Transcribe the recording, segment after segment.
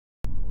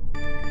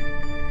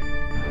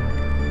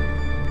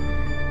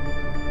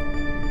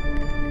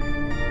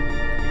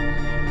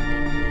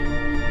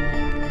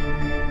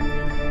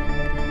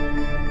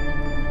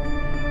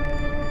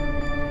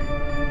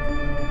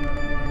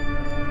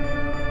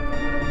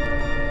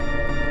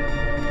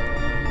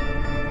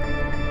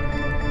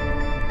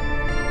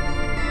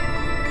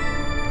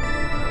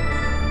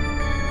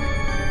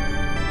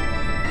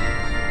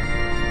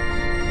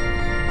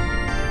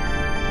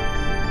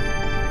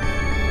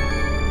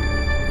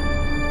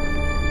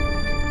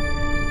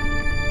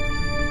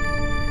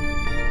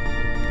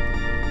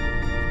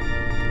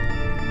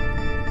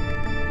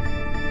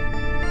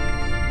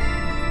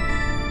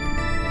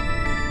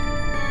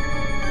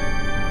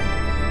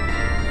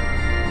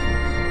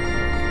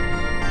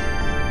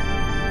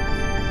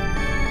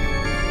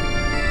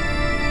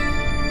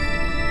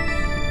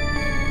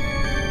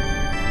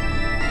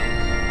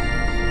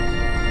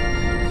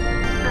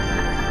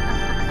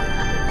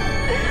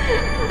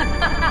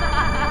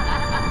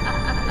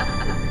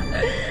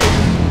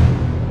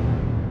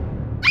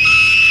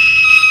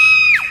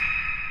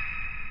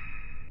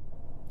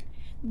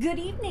Good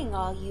evening,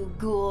 all you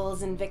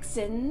ghouls and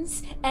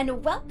vixens,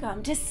 and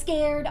welcome to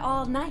Scared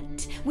All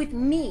Night with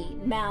me,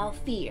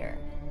 Malvolia.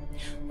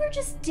 We're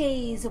just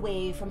days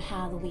away from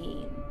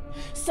Halloween.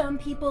 Some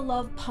people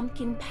love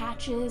pumpkin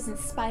patches and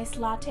spice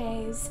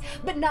lattes,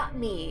 but not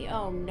me.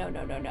 Oh,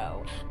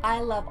 no. I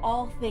love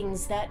all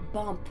things that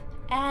bump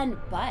and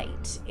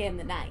bite in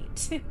the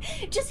night.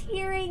 Just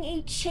hearing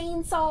a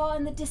chainsaw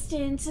in the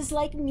distance is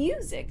like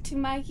music to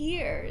my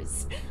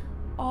ears.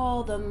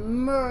 All the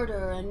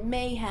murder and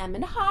mayhem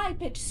and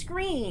high-pitched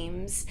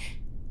screams.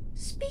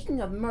 Speaking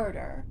of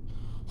murder,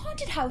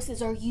 haunted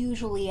houses are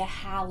usually a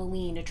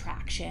Halloween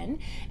attraction,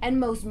 and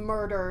most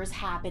murders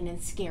happen in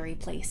scary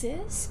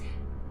places.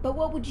 But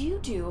what would you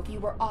do if you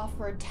were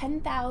offered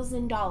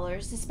 $10,000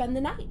 to spend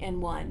the night in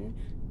one?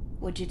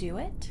 Would you do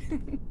it?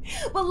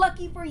 Well,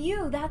 lucky for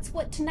you, that's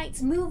what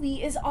tonight's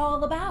movie is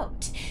all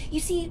about.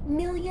 You see,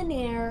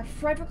 millionaire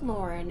Frederick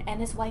Lauren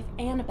and his wife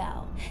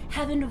Annabelle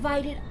have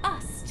invited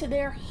us to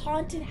their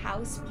haunted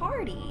house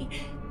party.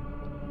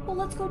 Well,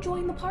 let's go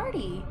join the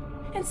party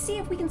and see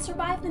if we can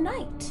survive the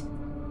night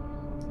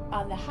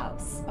on the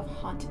House of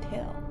Haunted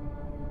Hill.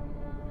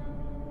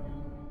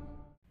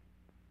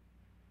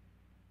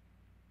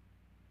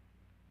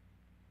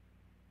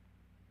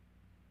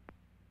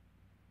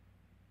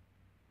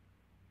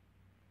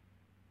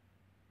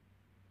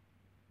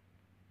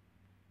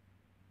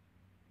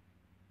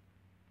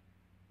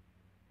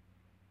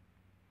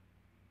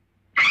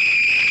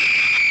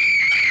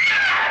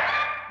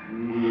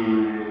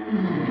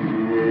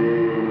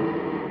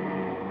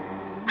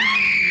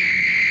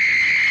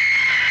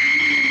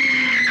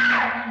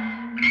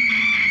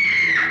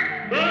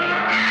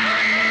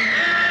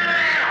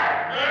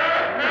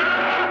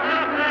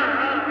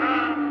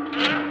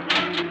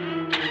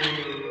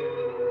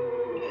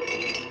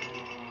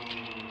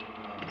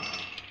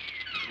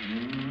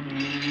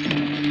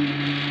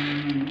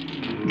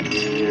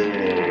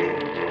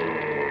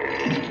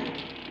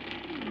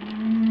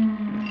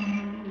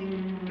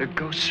 The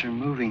ghosts are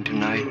moving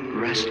tonight,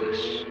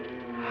 restless,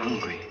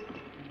 hungry.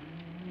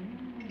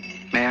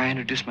 May I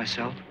introduce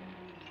myself?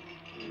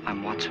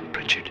 I'm Watson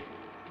Pritchard.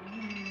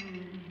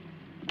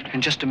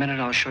 In just a minute,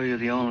 I'll show you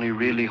the only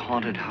really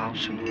haunted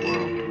house in the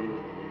world.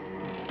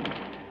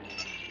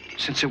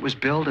 Since it was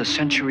built a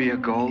century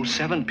ago,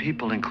 7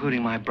 people,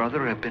 including my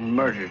brother, have been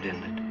murdered in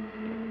it.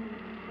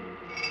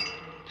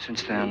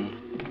 Since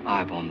then,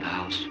 I've owned the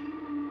house.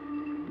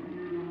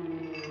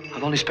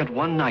 I've only spent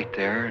one night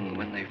there, and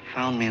when they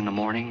found me in the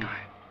morning,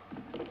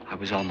 I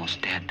was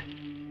almost dead.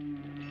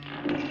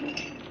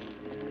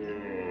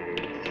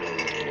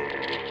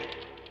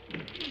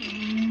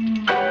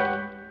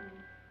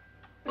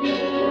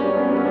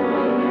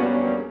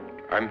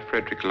 I'm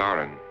Frederick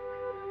Lauren,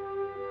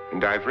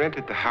 and I've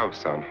rented the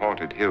house on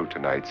Haunted Hill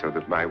tonight so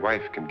that my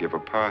wife can give a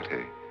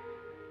party.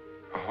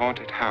 A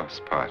haunted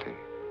house party.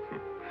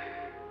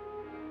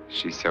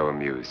 She's so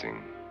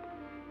amusing.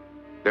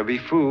 There'll be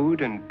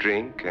food and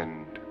drink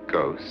and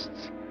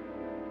ghosts,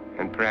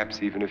 and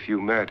perhaps even a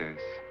few murders.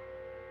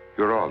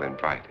 You're all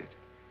invited.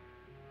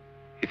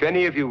 If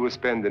any of you will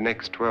spend the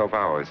next 12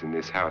 hours in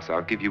this house,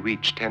 I'll give you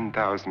each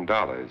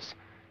 $10,000,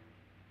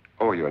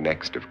 or your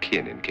next of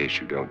kin in case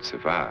you don't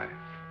survive.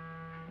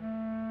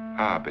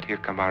 Ah, but here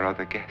come our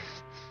other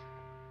guests.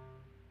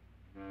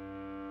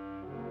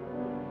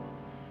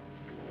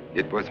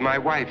 It was my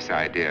wife's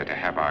idea to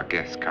have our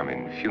guests come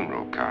in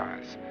funeral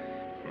cars.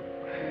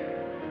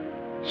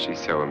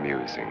 She's so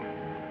amusing.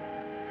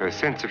 Her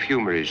sense of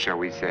humor is, shall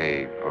we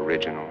say,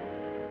 original.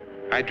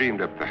 I dreamed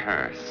up the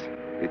hearse.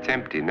 It's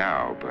empty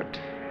now, but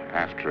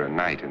after a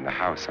night in the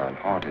house on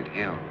Haunted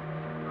Hill,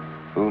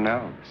 who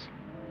knows?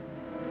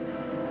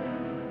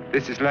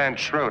 This is Lance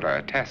Schroeder,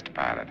 a test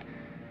pilot,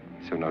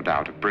 so no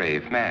doubt a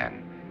brave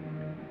man.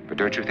 But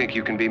don't you think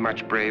you can be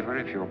much braver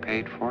if you're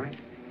paid for it?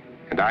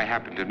 And I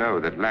happen to know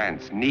that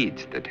Lance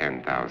needs the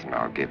 $10,000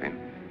 I'll give him,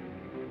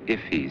 if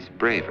he's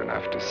brave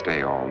enough to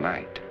stay all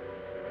night.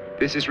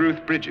 This is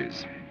Ruth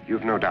Bridges.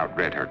 You've no doubt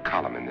read her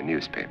column in the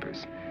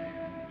newspapers.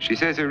 She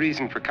says her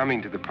reason for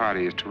coming to the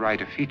party is to write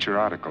a feature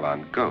article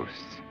on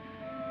ghosts.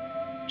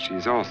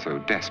 She's also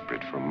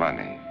desperate for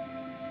money,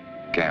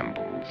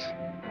 gambles.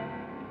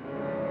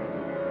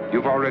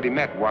 You've already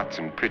met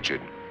Watson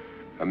Pritchard,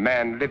 a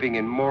man living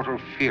in mortal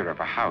fear of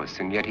a house,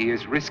 and yet he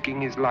is risking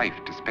his life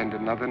to spend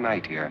another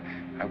night here.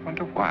 I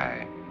wonder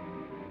why.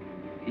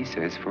 He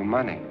says for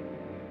money.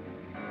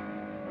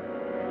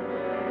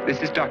 This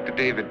is Dr.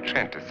 David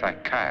Trent, a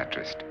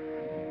psychiatrist.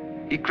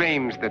 He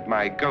claims that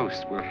my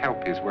ghost will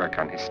help his work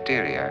on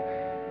hysteria.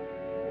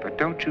 But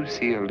don't you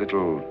see a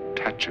little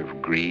touch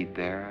of greed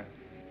there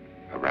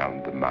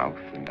around the mouth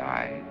and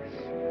eyes?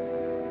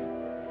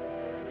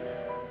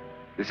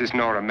 This is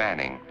Nora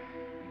Manning.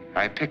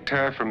 I picked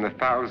her from the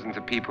thousands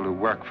of people who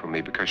work for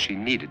me because she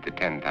needed the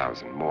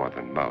 $10,000 more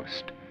than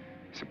most.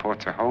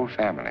 Supports her whole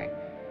family.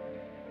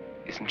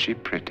 Isn't she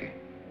pretty?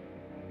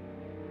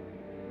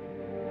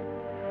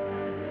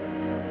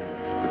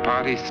 The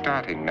party's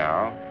starting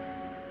now,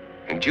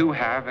 and you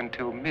have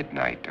until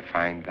midnight to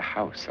find the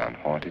house on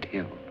Haunted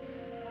Hill.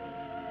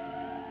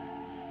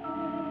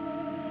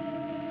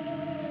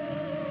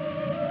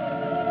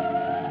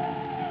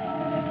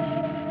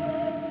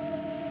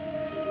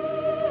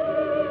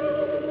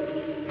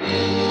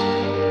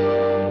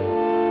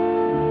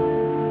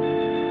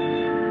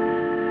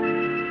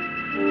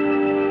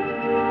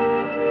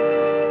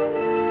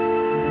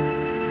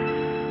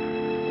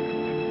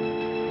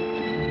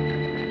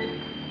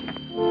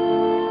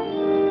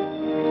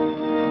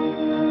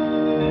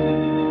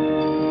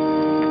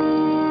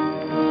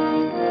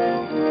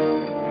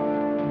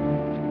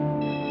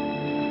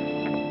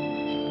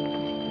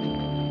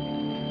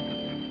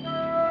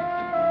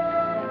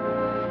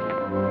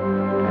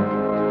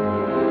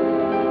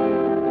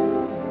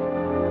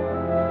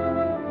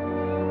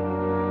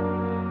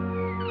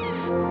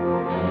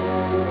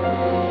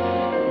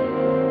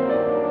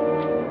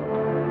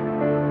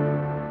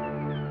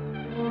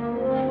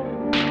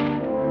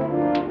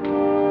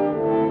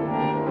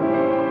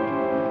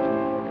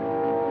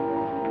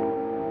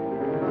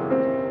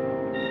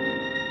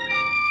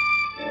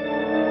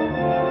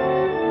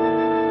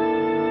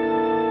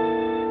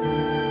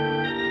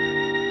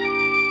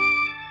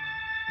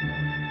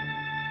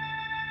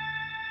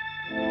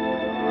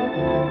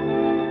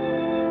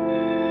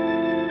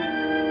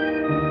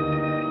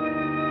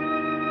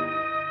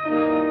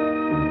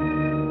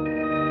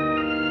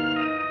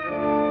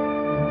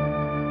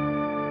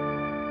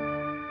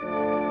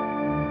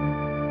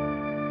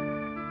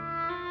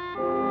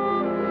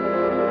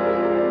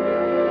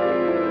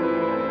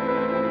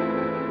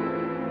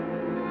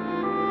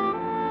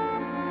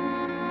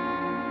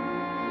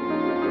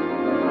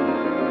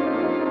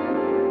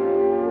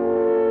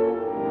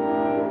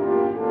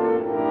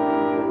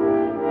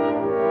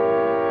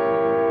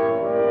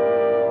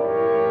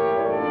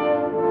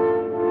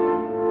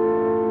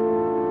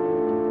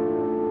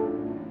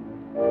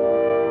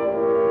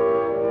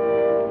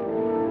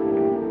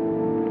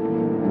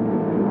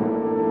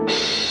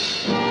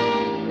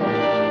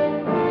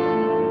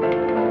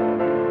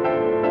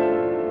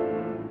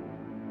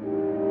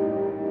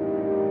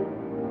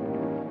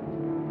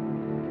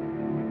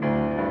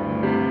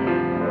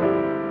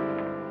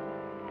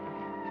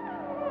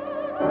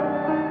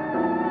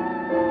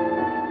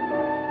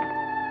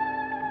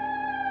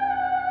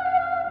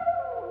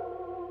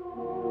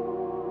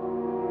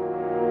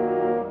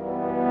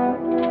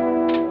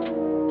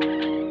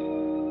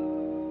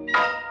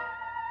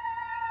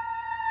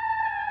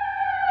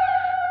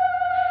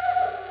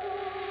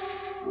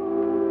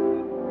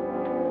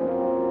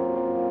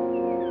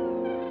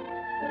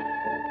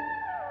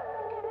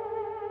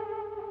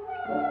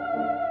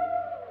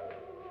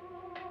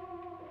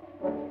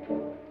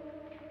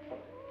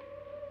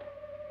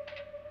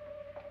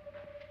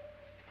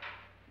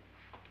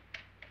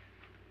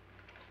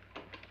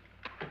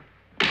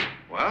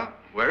 Well,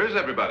 where is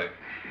everybody?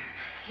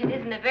 It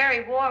isn't a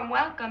very warm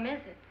welcome,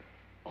 is it?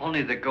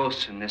 Only the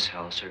ghosts in this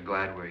house are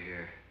glad we're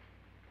here.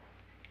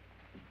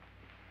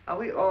 Are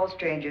we all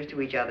strangers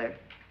to each other?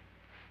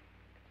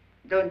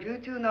 Don't you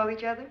two know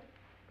each other?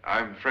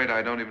 I'm afraid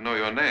I don't even know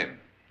your name.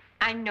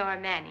 I'm Nora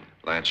Manning.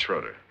 Lance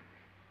Schroeder.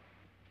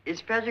 Is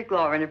Frederick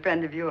Lauren a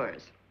friend of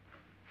yours?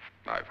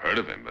 I've heard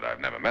of him, but I've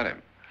never met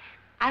him.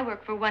 I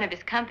work for one of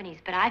his companies,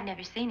 but I've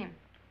never seen him.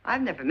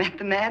 I've never met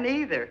the man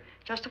either.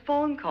 Just a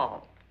phone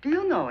call. Do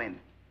you know him?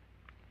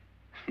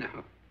 No,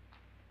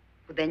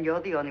 Well, then you're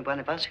the only one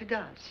of us who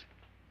does.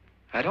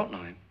 I don't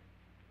know him.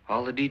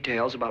 All the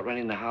details about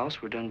renting the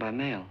house were done by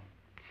mail.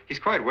 He's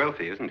quite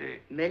wealthy, isn't he?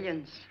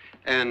 Millions.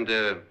 And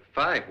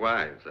 5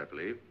 wives, I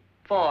believe.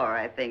 4,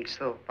 I think,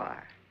 so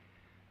far.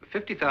 A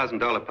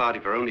 $50,000 party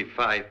for only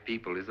 5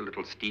 people is a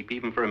little steep,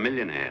 even for a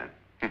millionaire.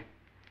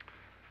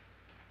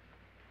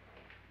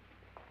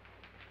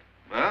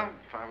 Well,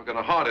 if I were going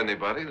to haunt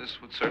anybody,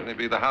 this would certainly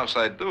be the house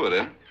I'd do it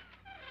in.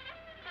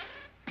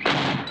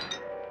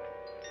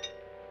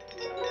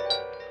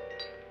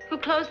 Who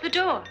closed the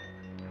door?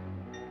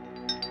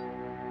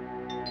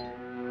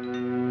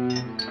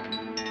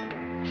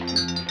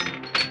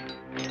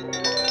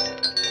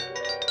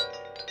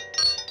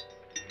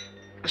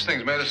 This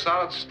thing's made of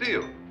solid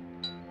steel.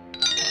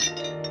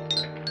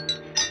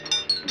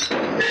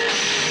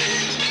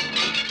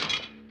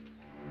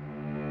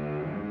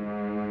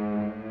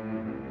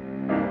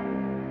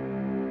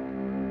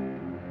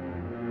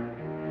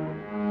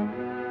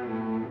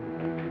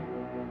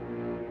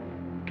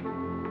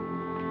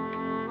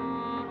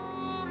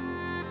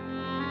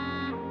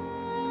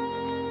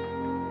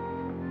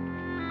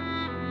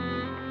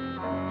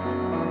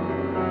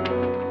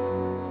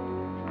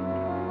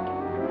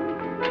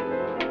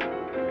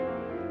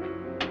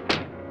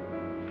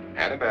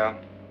 Annabelle,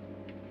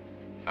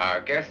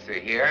 our guests are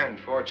here,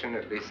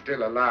 unfortunately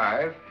still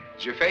alive.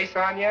 Is your face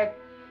on yet?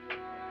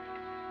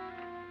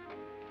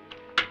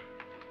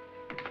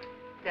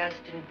 Dust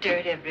and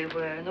dirt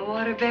everywhere, and the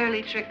water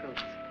barely trickles.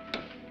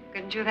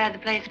 Couldn't you have had the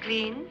place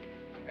cleaned?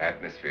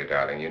 Atmosphere,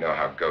 darling. You know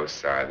how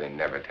ghosts are. They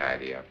never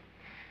tidy up.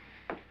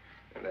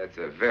 And that's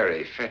a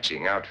very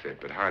fetching outfit,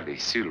 but hardly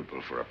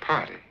suitable for a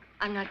party.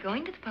 I'm not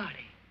going to the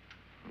party.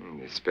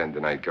 The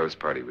spend-the-night ghost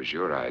party was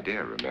your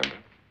idea, remember?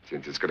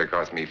 Since it's going to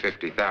cost me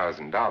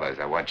 $50,000,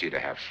 I want you to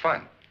have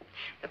fun.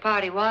 The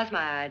party was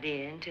my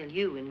idea until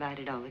you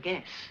invited all the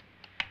guests.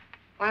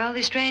 Why all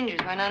these strangers?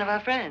 Why none of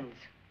our friends?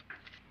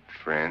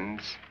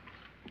 Friends?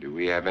 Do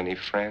we have any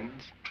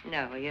friends?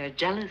 No, your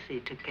jealousy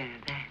took care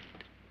of that.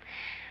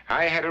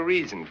 I had a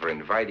reason for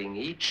inviting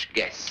each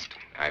guest.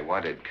 I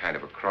wanted kind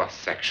of a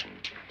cross-section.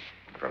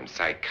 From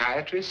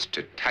psychiatrist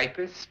to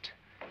typist,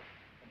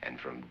 and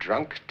from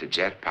drunk to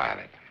jet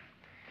pilot.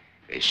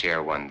 They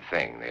share one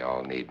thing. They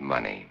all need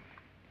money.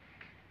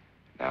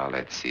 Now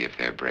let's see if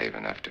they're brave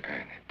enough to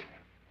earn it.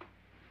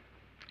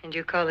 And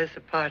you call this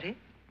a party?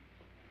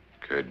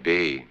 Could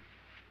be.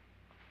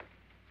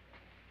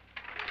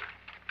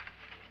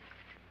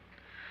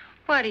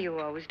 Why do you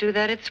always do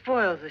that? It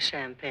spoils the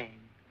champagne.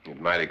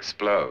 It might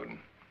explode.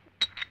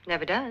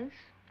 Never does.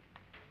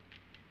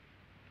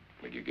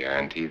 Would you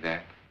guarantee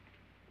that?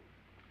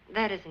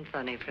 That isn't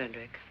funny,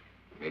 Frederick.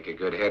 Make a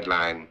good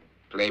headline.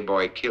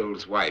 Playboy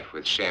kills wife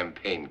with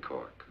champagne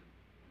cork.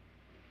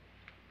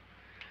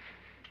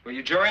 Will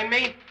you join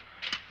me?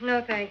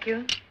 No, thank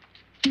you.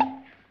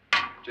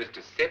 Just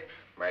a sip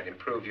might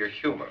improve your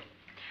humor.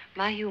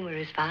 My humor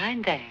is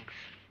fine, thanks.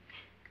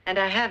 And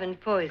I haven't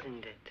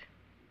poisoned it.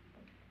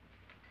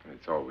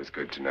 It's always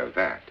good to know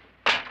that.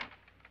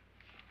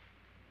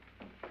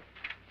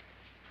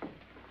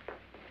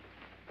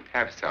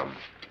 Have some.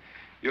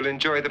 You'll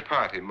enjoy the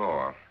party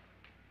more.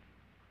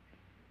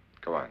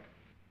 Go on.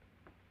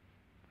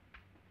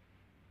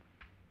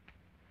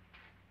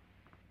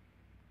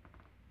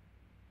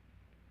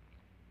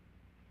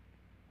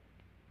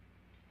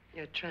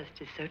 Your trust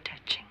is so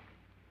touching.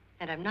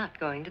 And I'm not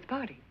going to the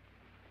party.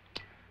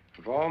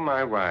 Of all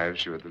my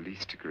wives, you're the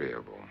least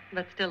agreeable.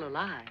 But still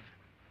alive.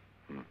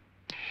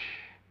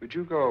 Would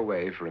you go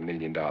away for $1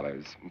 million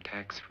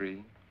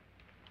tax-free?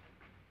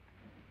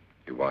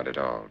 You want it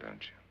all,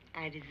 don't you?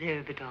 I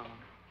deserve it all.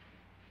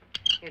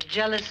 Your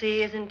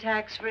jealousy isn't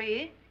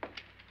tax-free.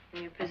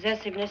 And your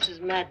possessiveness is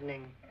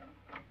maddening.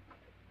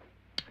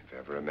 If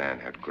ever a man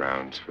had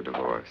grounds for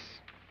divorce,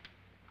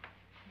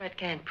 But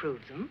can't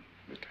prove them.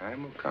 the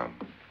time will come.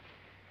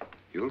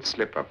 You'll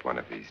slip up one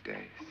of these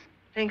days.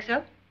 Think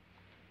so?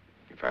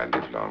 If I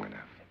live long enough.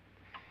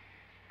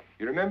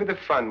 You remember the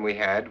fun we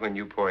had when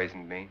you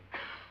poisoned me?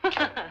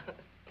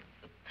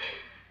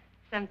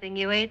 Something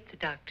you ate, the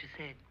doctor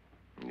said.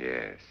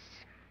 Yes.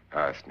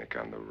 Arsenic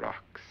on the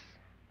rocks.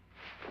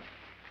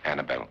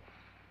 Annabelle,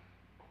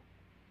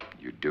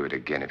 you'd do it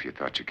again if you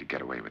thought you could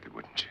get away with it,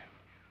 wouldn't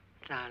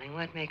you? Darling,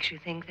 what makes you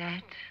think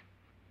that?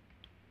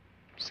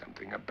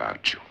 Something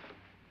about you.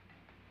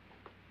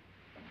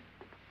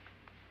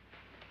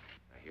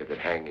 I hear that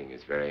hanging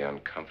is very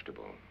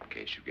uncomfortable, in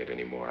case you get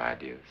any more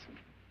ideas.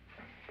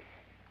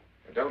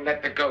 Now, don't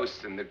let the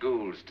ghosts and the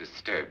ghouls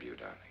disturb you,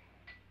 darling.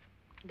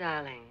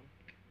 Darling,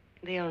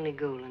 the only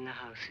ghoul in the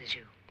house is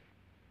you.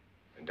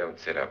 And don't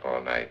sit up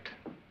all night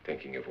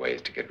thinking of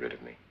ways to get rid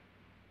of me.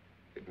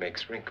 It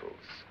makes wrinkles.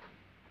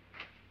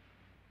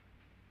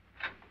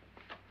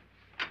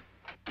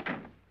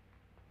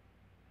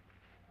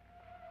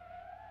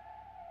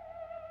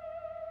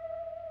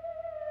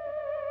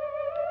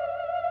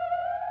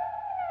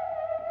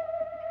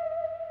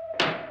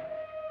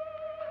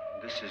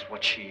 This is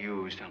what she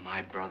used on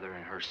my brother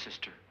and her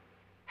sister.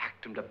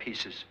 Hacked them to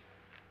pieces.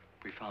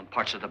 We found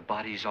parts of the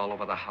bodies all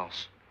over the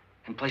house,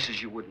 in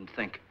places you wouldn't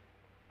think.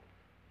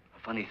 The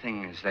funny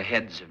thing is the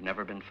heads have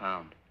never been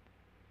found.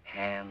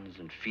 Hands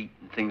and feet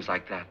and things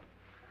like that.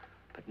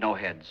 But no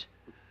heads.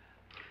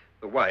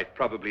 The wife,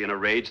 probably in a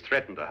rage,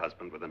 threatened her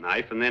husband with a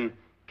knife and then,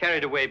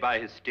 carried away by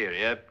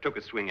hysteria, took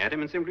a swing at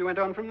him and simply went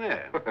on from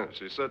there.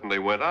 She certainly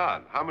went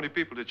on. How many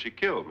people did she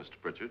kill, Mr.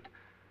 Pritchard?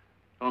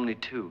 Only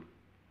two.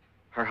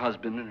 Her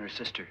husband and her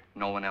sister.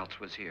 No one else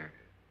was here.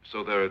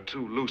 So there are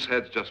two loose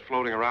heads just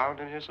floating around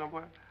in here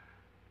somewhere?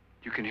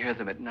 You can hear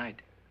them at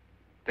night.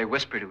 They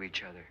whisper to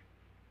each other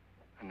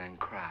and then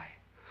cry.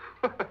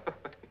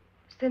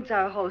 Since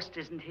our host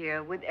isn't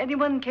here, would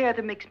anyone care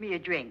to mix me a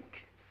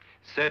drink?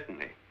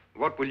 Certainly.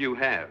 What will you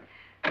have?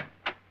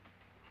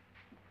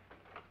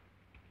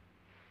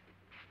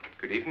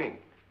 Good evening.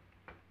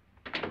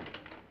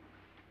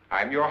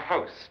 I'm your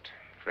host,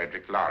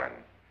 Frederick Lauren.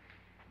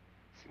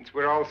 Since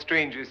we're all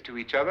strangers to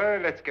each other,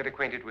 let's get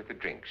acquainted with a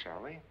drink,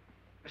 shall we?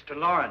 Mr.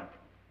 Lauren,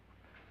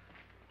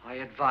 I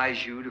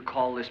advise you to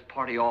call this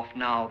party off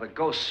now. The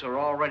ghosts are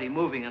already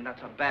moving, and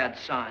that's a bad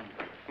sign.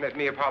 Let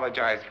me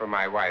apologize for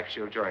my wife.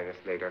 She'll join us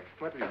later.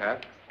 What do you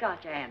have?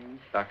 Scotch and.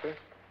 Doctor?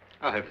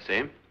 I'll have the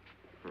same.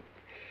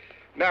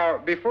 Now,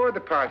 before the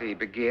party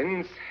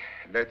begins,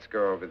 let's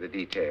go over the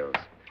details.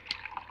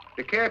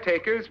 The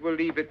caretakers will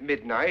leave at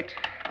midnight,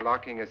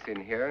 locking us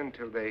in here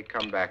until they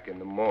come back in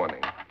the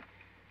morning.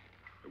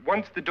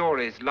 Once the door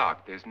is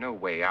locked, there's no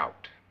way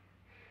out.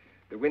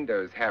 The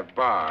windows have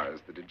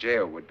bars that a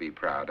jail would be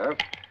proud of,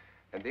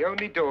 and the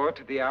only door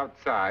to the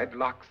outside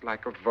locks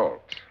like a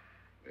vault.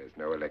 There's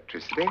no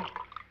electricity,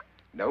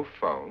 no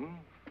phone,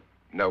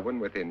 no one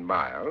within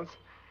miles,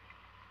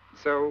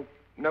 so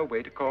no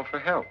way to call for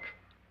help.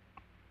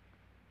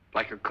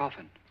 Like a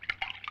coffin.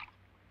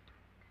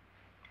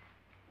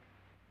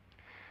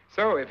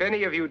 So if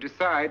any of you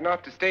decide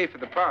not to stay for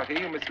the party,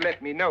 you must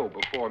let me know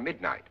before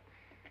midnight.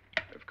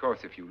 Of course,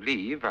 if you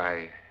leave,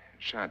 I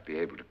shan't be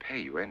able to pay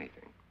you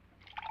anything.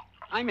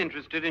 I'm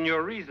interested in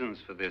your reasons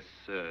for this,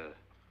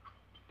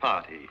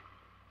 party.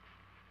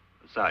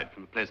 Aside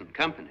from the pleasant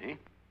company.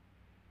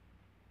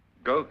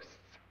 Ghosts,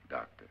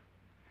 Doctor.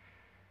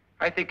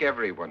 I think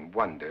everyone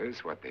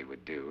wonders what they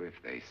would do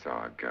if they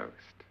saw a ghost.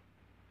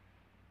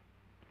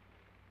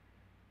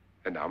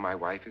 And now my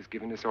wife has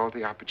given us all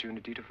the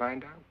opportunity to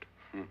find out.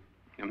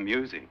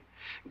 Amusing.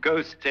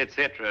 Ghosts,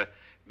 etc.,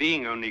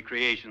 being only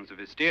creations of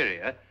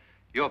hysteria,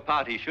 your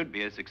party should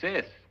be a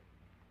success.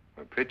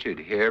 Well, Pritchard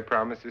here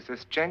promises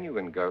us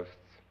genuine ghosts.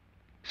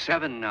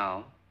 7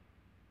 now.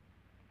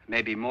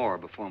 Maybe more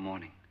before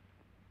morning.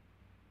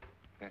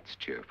 That's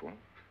cheerful.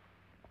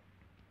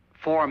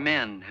 4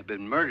 men have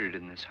been murdered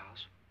in this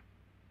house.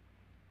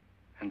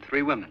 And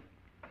 3 women.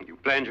 You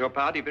planned your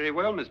party very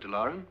well, Mr.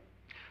 Lauren.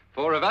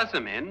 4 of us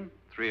are men,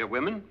 3 are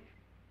women.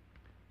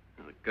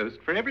 Well, a ghost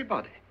for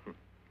everybody.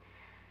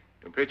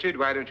 Well, Pritchard,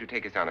 why don't you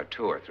take us on a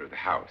tour through the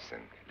house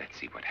and let's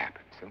see what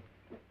happens, huh?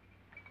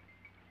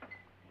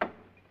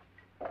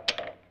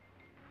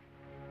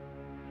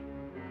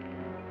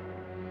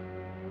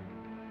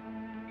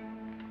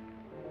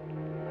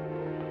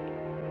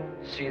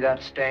 See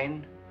that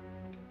stain?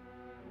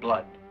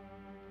 Blood.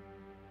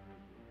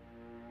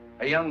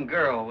 A young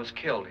girl was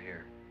killed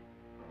here.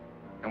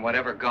 And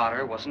whatever got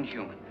her wasn't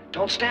human.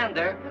 Don't stand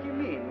there. What do you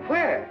mean?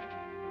 Where?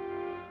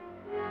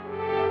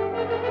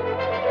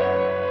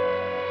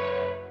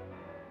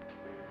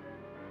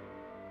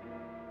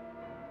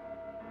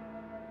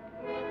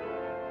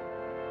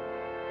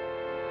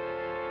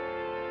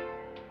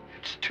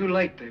 It's too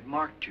late. They've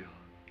marked you.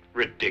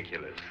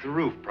 Ridiculous. The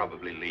roof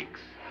probably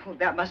leaks. Oh,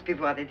 that must be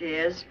what it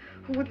is.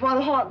 Who would want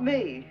to haunt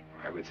me?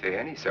 I would say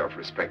any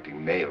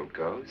self-respecting male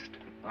ghost.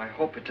 I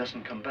hope it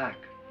doesn't come back.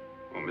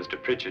 Well,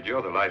 Mr. Pritchard,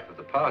 you're the life of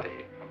the party.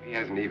 He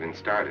hasn't even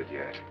started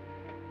yet.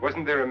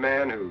 Wasn't there a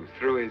man who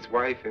threw his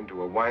wife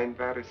into a wine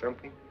vat or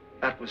something?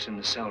 That was in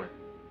the cellar.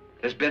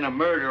 There's been a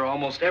murder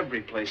almost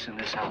every place in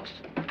this house.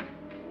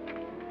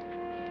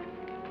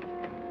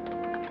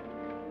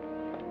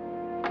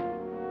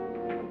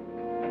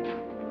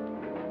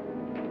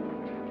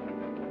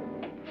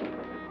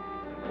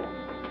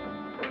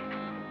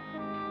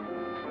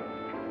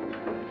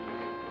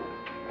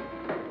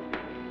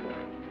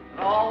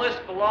 All this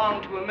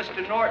belonged to a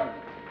Mr. Norton,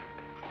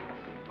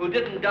 who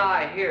didn't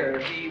die here.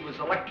 He was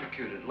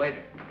electrocuted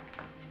later.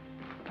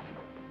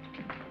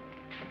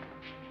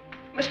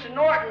 Mr.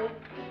 Norton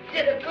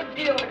did a good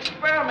deal of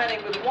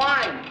experimenting with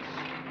wines,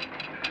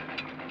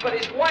 but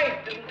his wife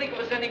didn't think it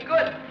was any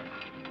good.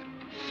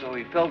 So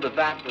he filled the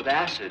vat with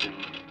acid and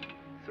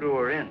threw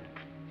her in.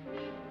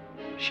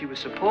 She was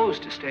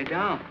supposed to stay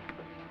down.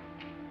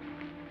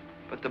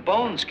 But the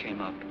bones came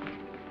up.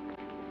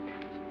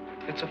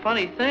 It's a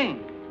funny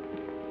thing.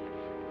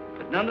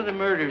 But none of the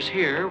murders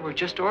here were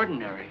just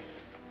ordinary.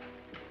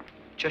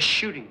 Just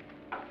shooting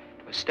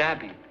or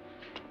stabbing.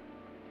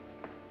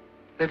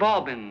 They've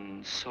all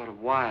been sort of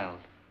wild,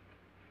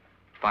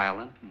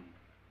 violent, and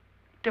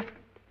different.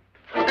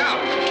 Look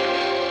out!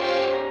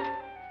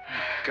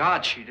 Thank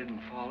God she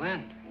didn't fall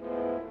in.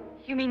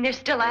 You mean there's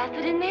still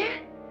acid in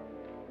there?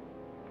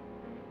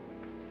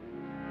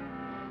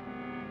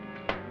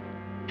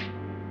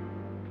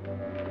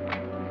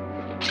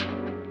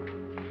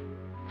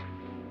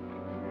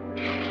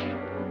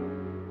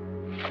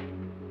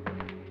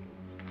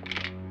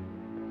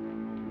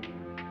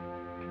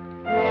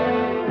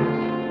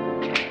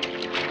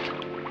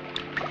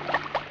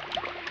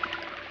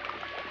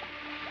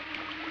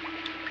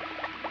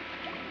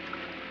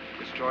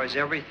 Destroys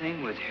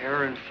everything with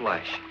hair and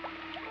flesh.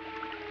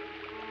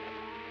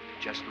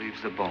 Just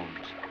leaves the bones.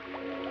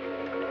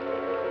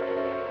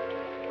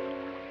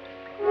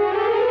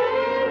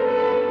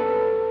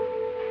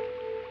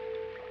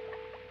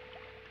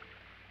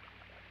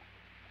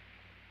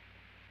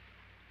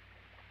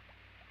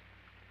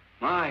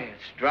 My,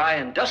 it's dry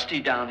and dusty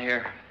down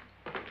here.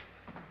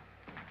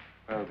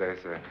 Well, there's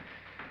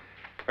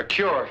a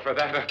cure for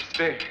that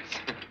upstairs.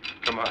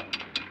 Come on.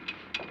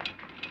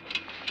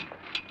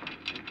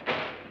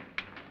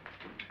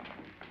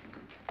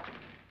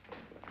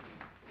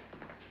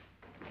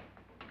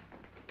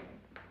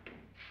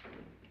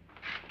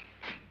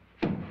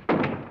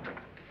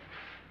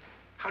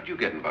 How'd you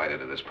get invited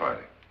to this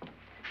party?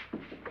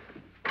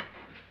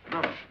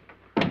 No.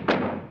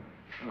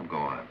 Oh, go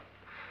on.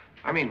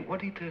 I mean,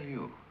 what'd he tell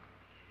you?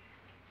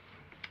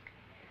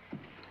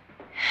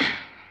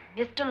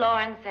 Mr.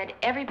 Lawrence said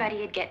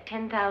everybody'd get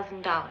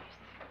 $10,000.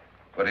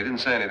 But he didn't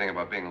say anything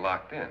about being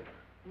locked in.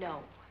 No.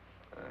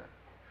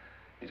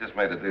 He just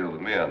made a deal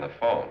with me on the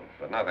phone,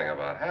 but nothing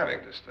about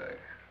having to stay.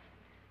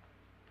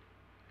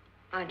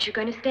 Aren't you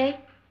going to stay?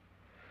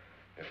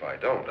 If I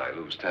don't, I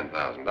lose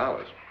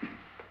 $10,000.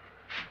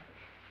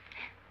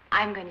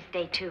 I'm going to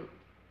stay, too.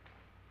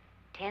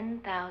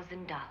 $10,000.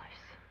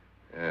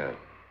 Yeah.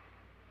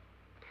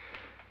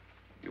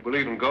 You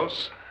believe in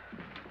ghosts?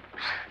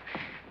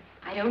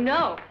 I don't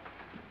know.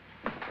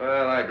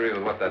 Well, I agree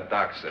with what that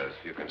doc says.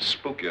 You can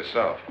spook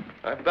yourself.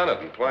 I've done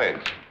it in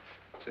planes.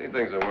 Seen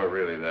things that weren't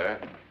really there.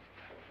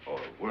 Or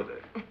were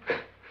they?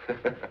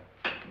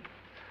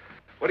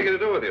 What are you going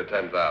to do with your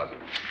 $10,000?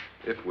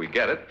 If we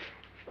get it.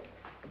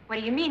 What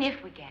do you mean,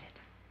 if we get it?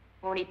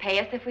 Won't he pay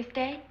us if we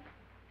stay?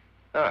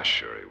 Ah,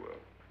 sure he will.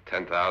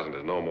 10,000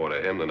 is no more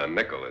to him than a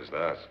nickel is to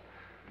us.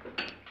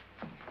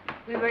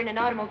 We were in an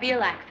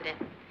automobile accident.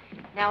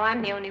 Now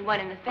I'm the only one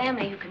in the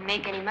family who can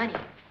make any money.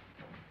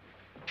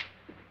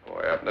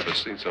 Boy, I've never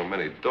seen so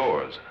many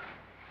doors.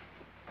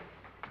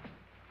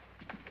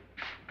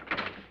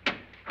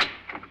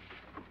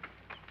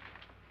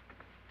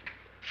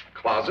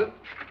 Closet?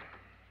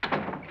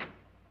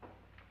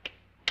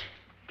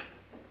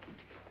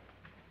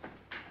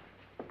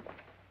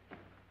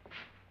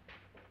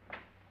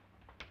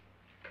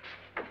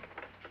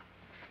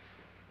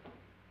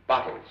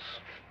 Bottles.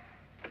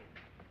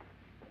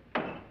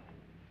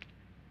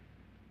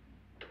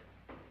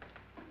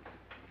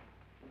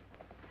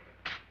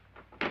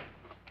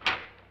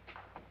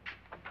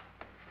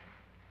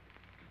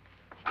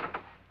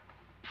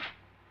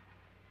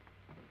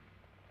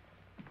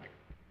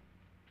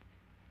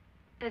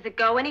 Does it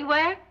go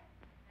anywhere?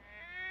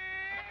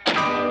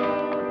 Lance!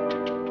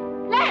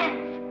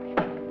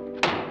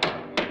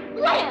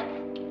 Lance!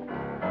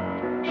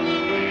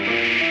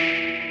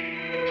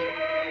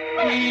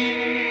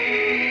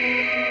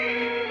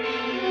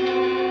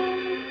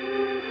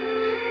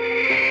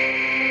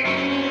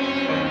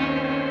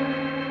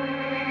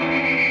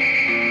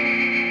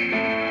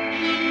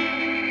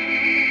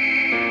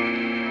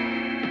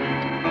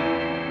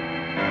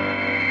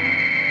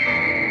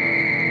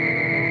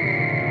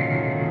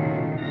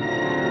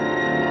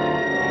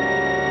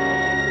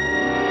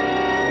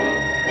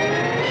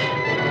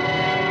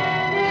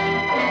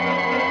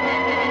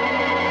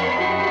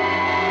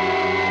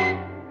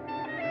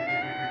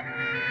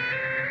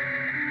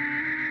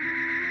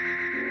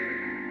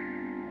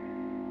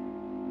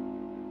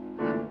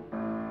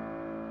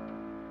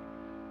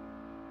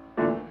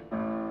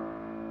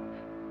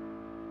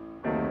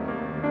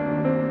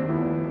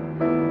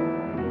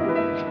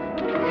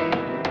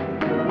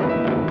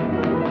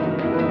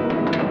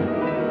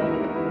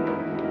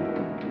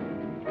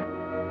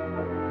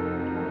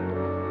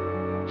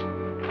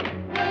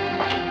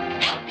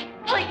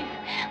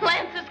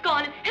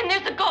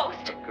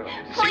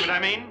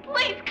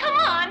 Please, come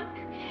on.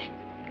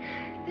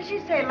 Did she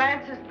say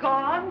Lance is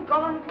gone?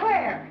 Gone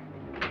where?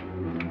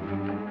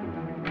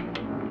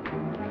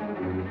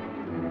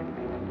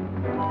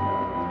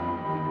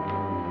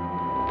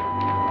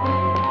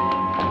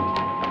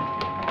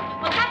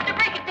 We'll have to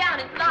break it down.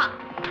 It's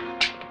locked.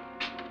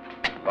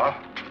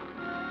 Locked?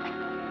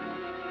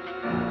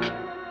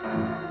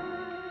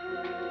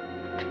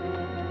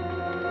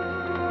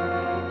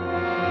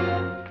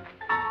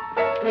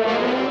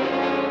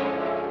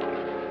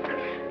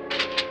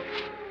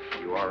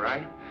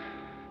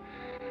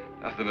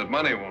 something that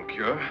money won't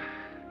cure.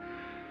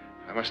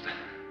 I must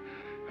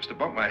have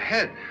bumped my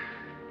head.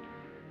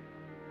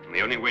 And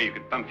the only way you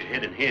could bump your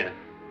head in here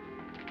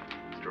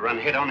is to run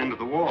head on into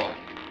the wall.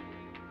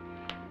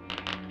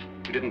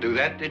 You didn't do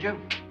that, did you?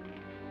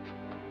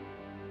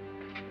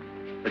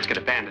 Let's get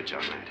a bandage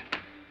on that.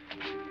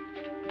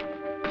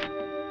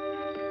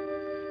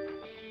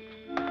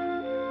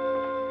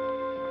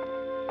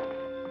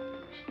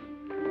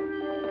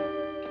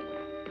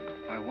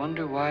 I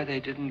wonder why they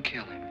didn't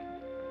kill him.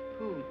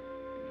 Who?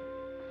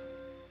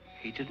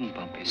 He didn't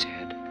bump his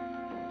head.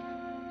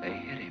 They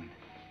hit him.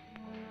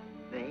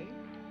 They?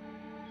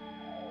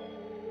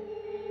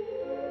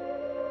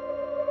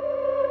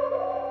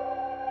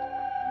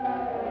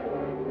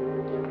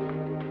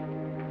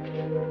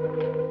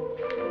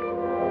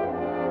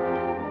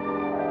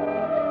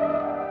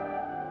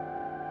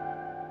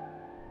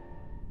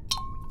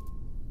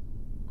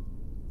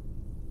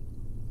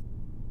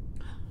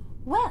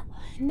 Well,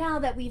 now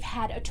that we've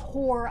had a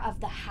tour of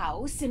the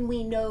house and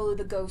we know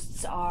the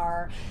ghosts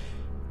are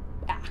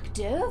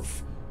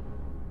active,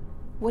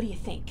 what do you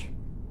think?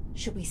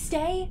 Should we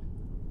stay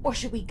or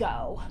should we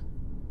go?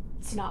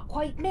 It's not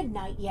quite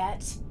midnight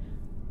yet.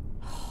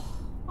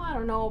 I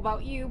don't know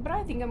about you, but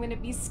I think I'm gonna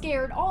be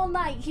scared all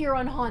night here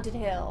on Haunted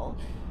Hill.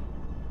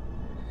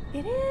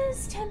 It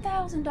is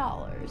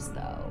 $10,000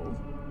 though.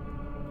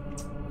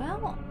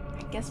 Well,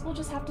 I guess we'll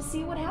just have to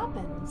see what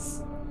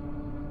happens.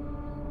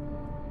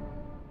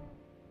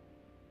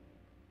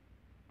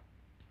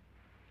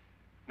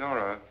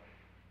 Nora,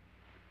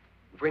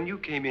 when you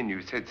came in,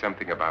 you said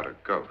something about a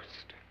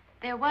ghost.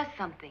 There was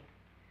something.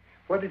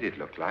 What did it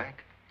look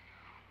like?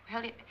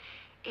 Well,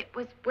 it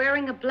was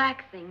wearing a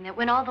black thing that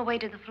went all the way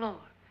to the floor.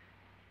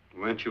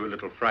 Weren't you a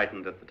little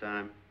frightened at the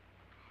time?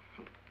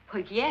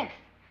 Well, yes.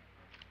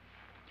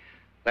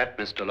 That,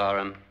 Mr.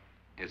 Loren,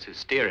 is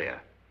hysteria.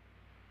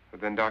 Well,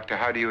 then, Doctor,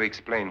 how do you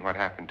explain what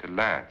happened to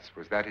Lance?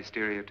 Was that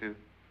hysteria, too?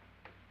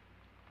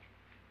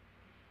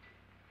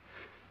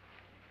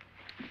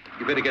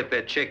 You better get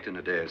that checked in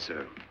a day or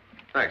so.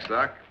 Thanks,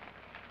 Doc.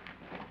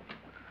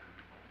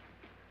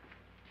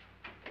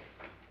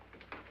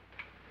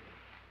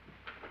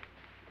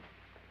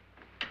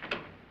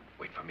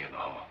 Wait for me in the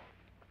hall.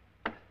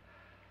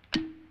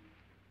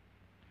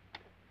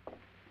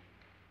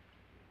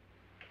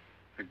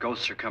 The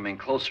ghosts are coming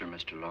closer,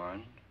 Mr.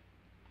 Loren.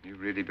 You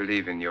really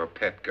believe in your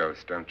pet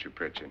ghost, don't you,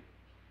 Pritchard?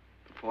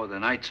 Before the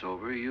night's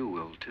over, you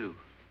will, too.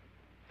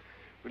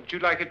 Would you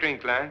like a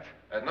drink, Lance?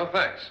 No,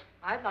 thanks.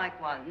 I'd like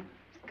one.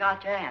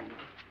 Scotch and.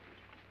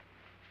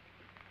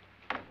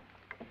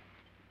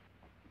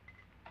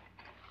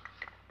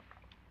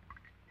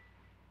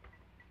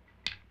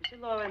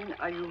 Mr. Loren,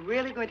 are you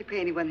really going to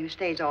pay anyone who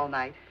stays all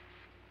night?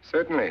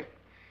 Certainly.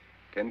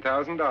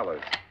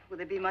 $10,000. Will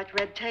there be much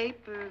red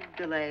tape or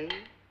delay?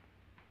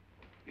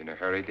 In a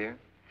hurry, dear?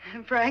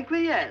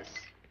 Frankly, yes.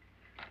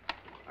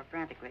 Or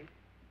frantically.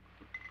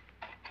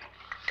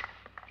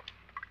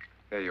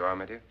 There you are,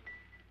 my dear.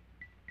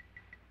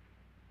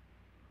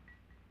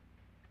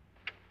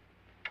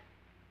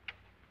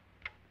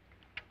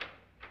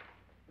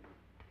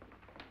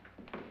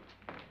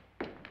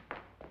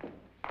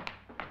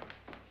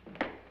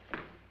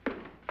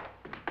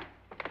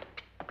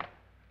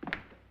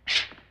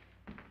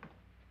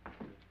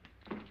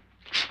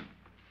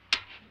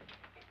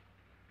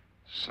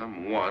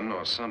 Someone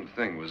or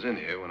something was in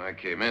here when I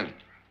came in.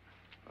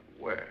 But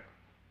where?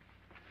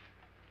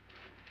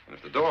 And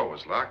if the door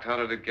was locked, how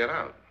did it get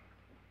out?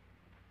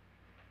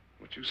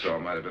 What you saw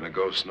might have been a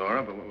ghost,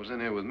 Nora, but what was in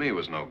here with me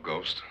was no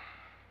ghost.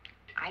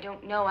 I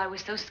don't know. I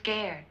was so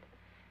scared.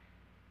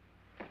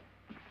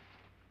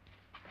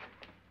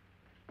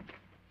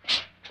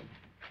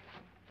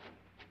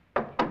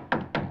 Does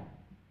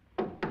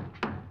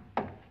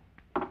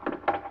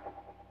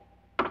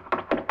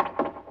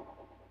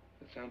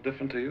that sound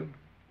different to you?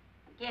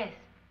 Yes.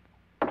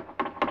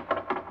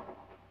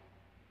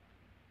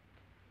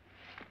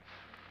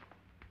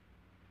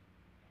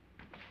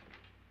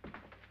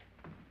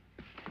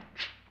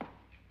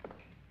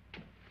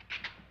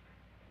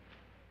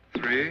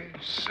 Three,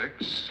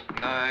 6,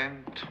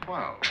 9,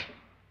 12.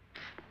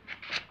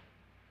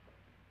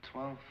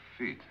 12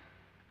 feet.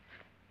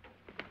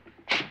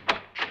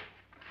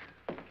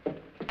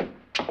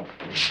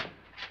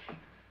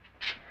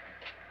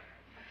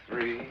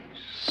 Three,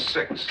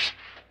 6.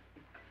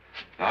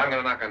 Now, I'm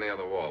going to knock on the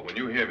other wall. When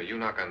you hear me, you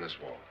knock on this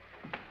wall.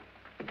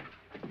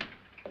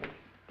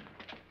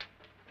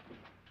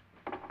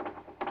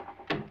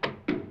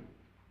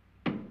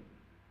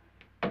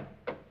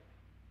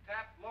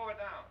 Tap lower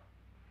down.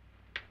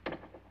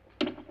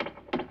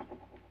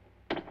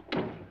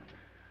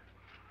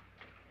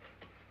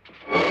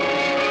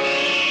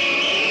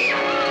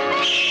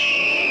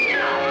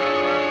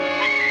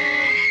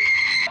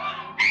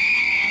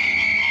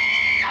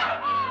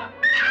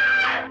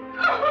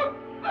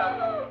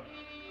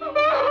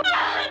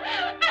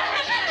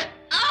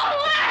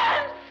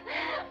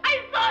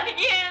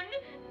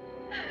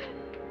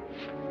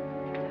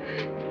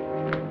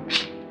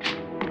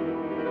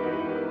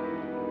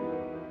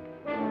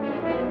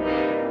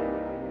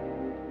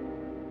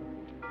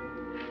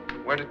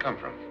 it come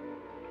from?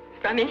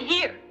 From in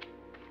here.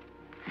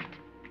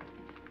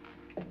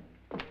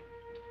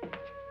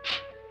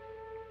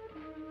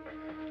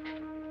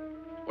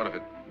 Well, if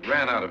it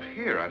ran out of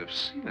here, I'd have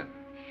seen it.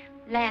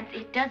 Lance,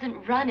 it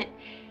doesn't run, it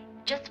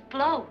just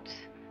floats.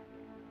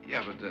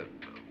 Yeah, but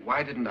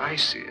why didn't I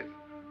see it?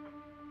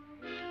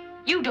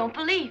 You don't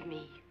believe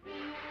me.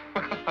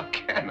 Well, how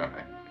can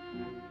I?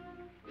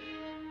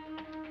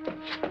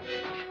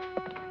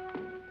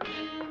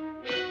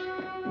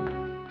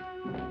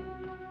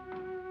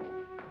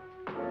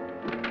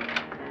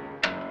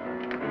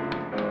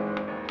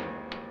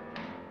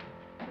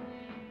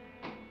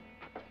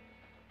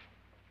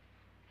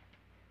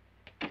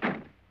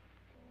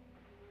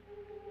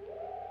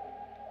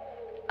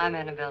 I'm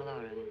Annabelle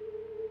Lauren.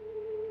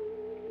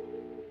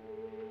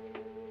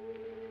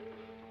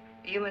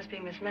 You must be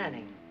Miss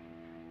Manning.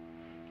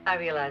 I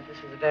realize this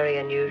is a very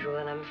unusual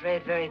and I'm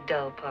afraid very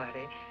dull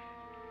party.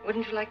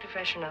 Wouldn't you like to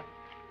freshen up?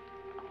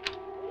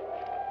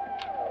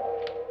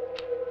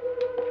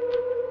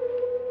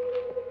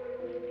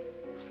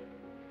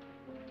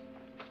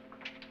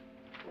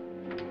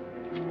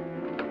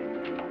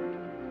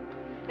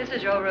 This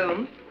is your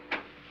room.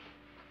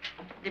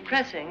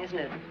 Depressing, isn't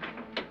it?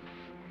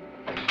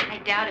 I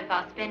doubt if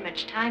I'll spend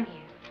much time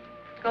here.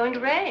 It's going to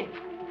rain.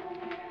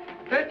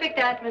 Perfect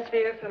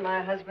atmosphere for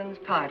my husband's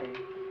party.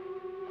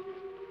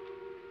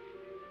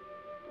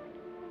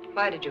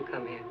 Why did you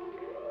come here?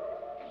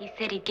 He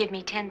said he'd give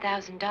me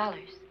 $10,000.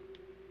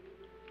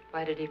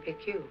 Why did he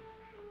pick you?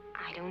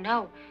 I don't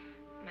know.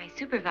 My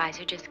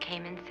supervisor just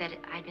came and said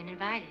I'd been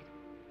invited.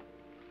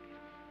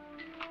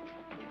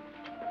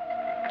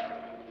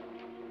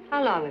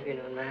 How long have you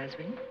known my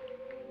husband?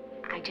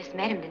 I just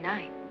met him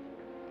tonight.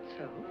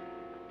 So?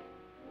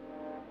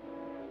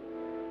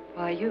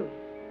 Why you?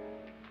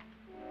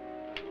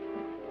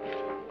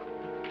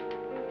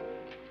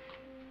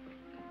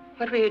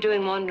 What were you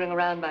doing wandering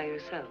around by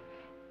yourself?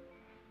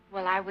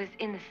 Well, I was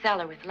in the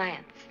cellar with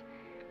Lance,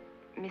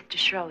 Mr.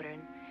 Schroeder,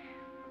 and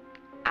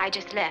I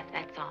just left,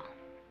 that's all.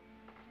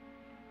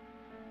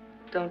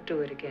 Don't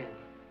do it again.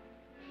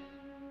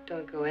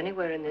 Don't go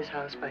anywhere in this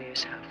house by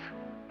yourself.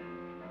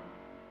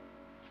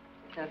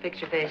 Now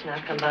fix your face and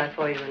I'll come by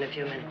for you in a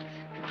few minutes.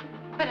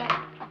 But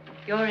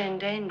You're in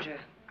danger.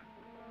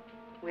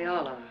 We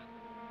all are.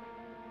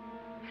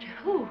 But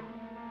who?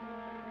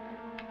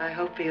 I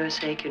hope for your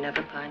sake you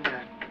never find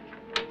out.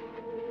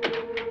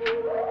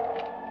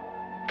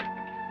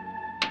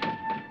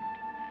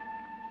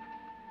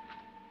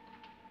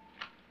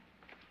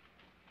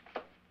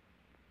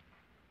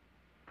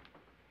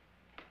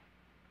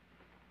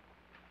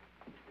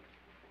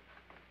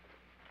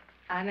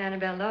 I'm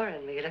Annabelle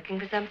Lauren. Were you looking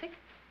for something?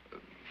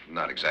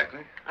 Not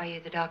exactly. Are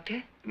you the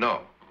doctor?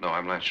 No,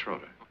 I'm Lance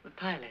Schroeder. The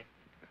pilot.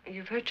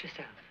 You've hurt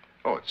yourself.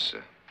 Oh, it's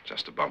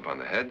just a bump on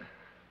the head.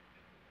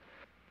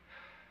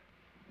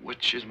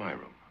 Which is my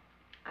room?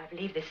 I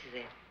believe this is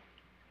it.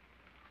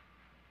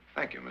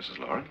 Thank you, Mrs.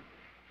 Lauren.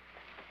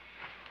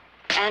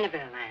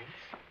 Annabelle,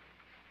 Lance.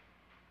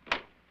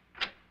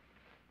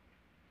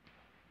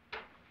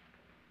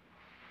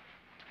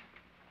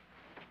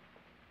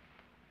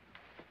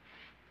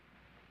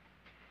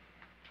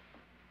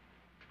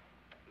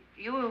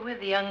 You were with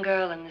the young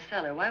girl in the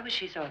cellar. Why was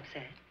she so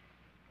upset?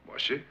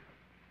 Was she?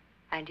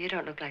 And you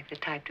don't look like the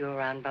type to go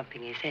around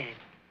bumping his head.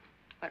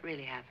 What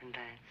really happened,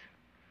 Lance?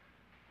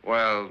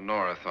 Well,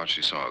 Nora thought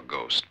she saw a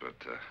ghost, but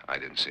I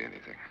didn't see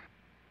anything.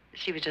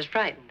 She was just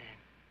frightened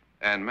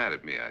then. And mad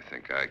at me, I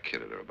think. I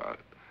kidded her about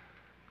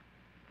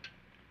it.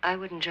 I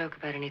wouldn't joke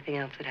about anything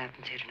else that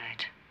happens here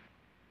tonight.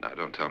 Now,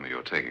 don't tell me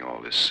you're taking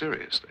all this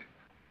seriously.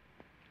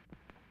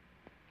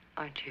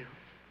 Aren't you?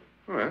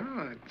 Well,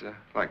 I'd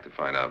like to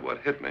find out what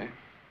hit me.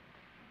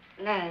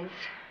 Lance.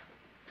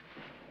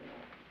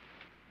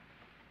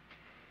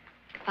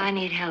 If I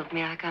need help,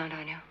 may I count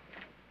on you?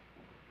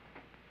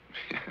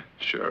 Yeah,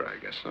 sure, I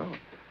guess so.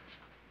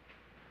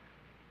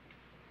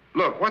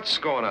 Look, what's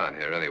going on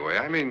here anyway?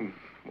 I mean,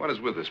 what is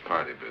with this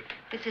party bit?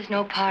 This is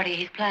no party.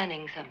 He's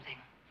planning something.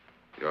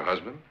 Your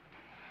husband?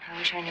 I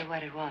wish I knew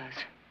what it was.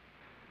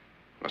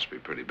 Must be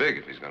pretty big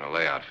if he's going to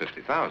lay out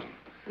 50,000.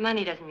 The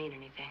money doesn't mean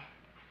anything.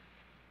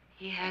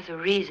 He has a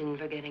reason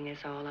for getting us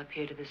all up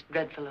here to this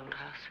dreadful old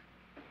house.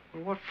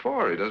 Well, what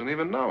for? He doesn't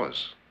even know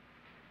us.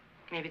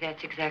 Maybe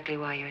that's exactly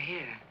why you're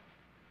here.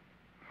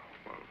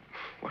 Well,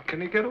 what can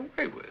he get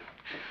away with?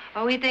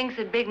 Oh, he thinks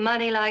that big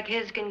money like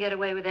his can get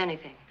away with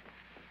anything.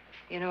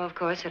 You know, of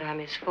course, that I'm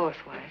his fourth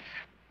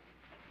wife.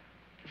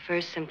 The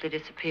first simply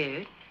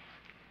disappeared.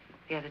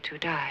 The other two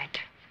died.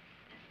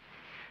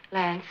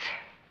 Lance,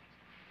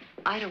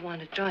 I don't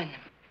want to join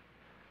them.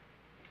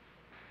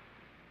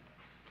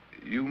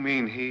 You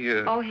mean he,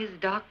 Oh, his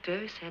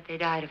doctor said they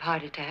died of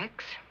heart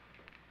attacks.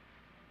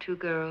 2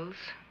 girls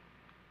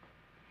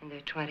in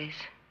their 20s.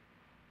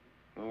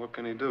 Well, what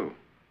can he do?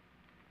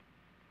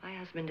 My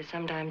husband is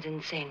sometimes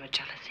insane with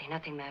jealousy.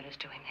 Nothing matters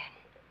to him then.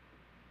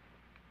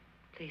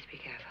 Please be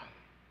careful.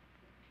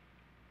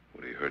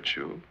 Would he hurt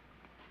you?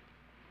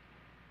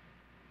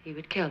 He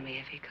would kill me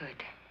if he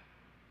could.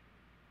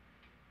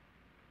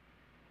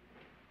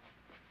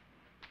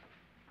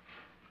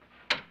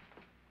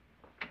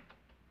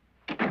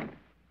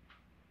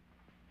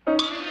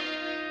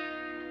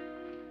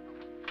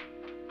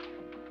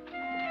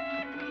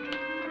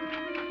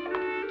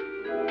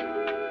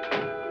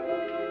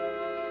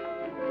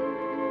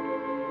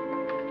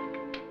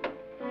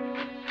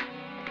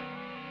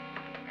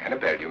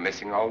 Annabelle, you're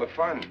missing all the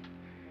fun.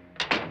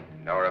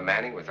 Nora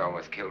Manning was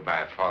almost killed by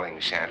a falling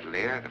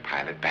chandelier. The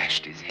pilot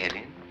bashed his head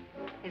in.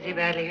 Is he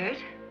badly hurt?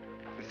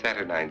 The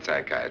Saturnine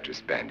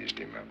psychiatrist bandaged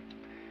him up.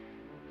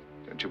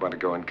 Don't you want to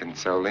go and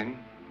console him,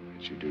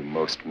 as you do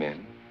most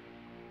men,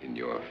 in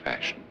your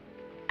fashion?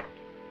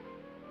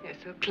 You're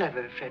so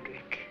clever,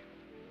 Frederick.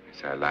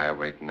 Yes, I lie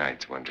awake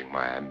nights wondering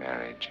why I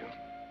married you.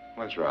 It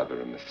was rather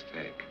a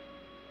mistake.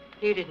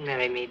 You didn't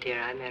marry me, dear.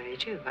 I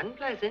married you.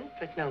 Unpleasant,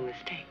 but no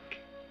mistake.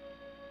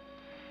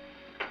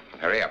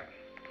 Hurry up.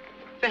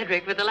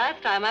 Frederick, for the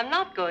last time, I'm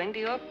not going to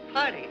your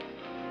party.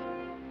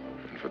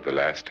 And for the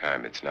last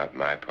time, it's not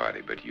my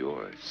party, but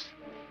yours.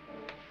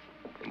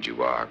 And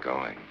you are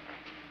going.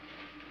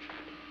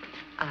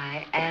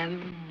 I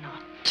am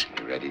not.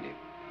 You ready, dear?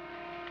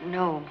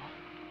 No.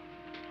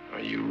 Are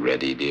you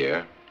ready,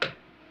 dear?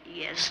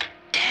 Yes,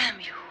 damn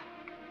you.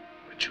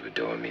 Would you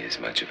adore me as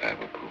much if I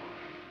were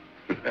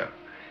poor? No.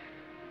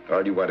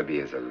 All you want to be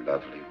is a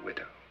lovely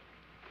widow.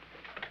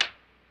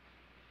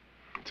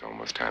 It's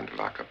almost time to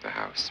lock up the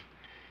house.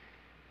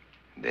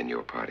 And then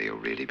your party will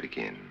really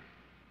begin.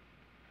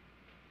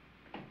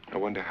 I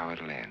wonder how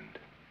it'll end.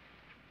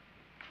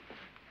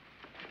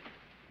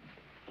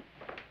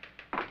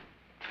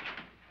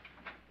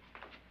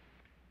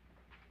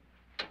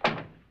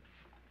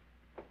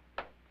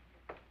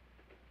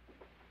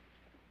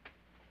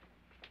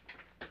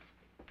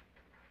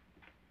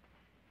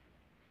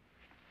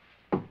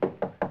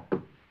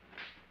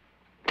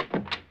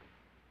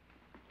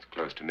 It's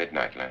close to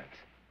midnight, Lance.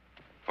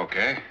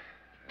 Okay.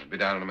 I'll be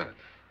down in a minute.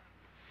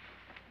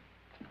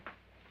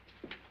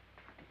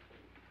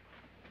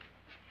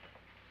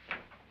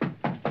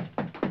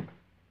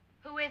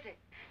 Who is it?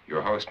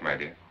 Your host, my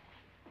dear.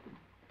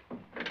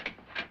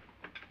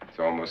 It's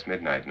almost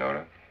midnight,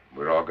 Nora.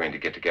 We're all going to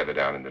get together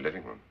down in the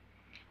living room.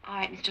 All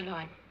right, Mr.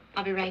 Lloyd.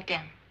 I'll be right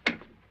down.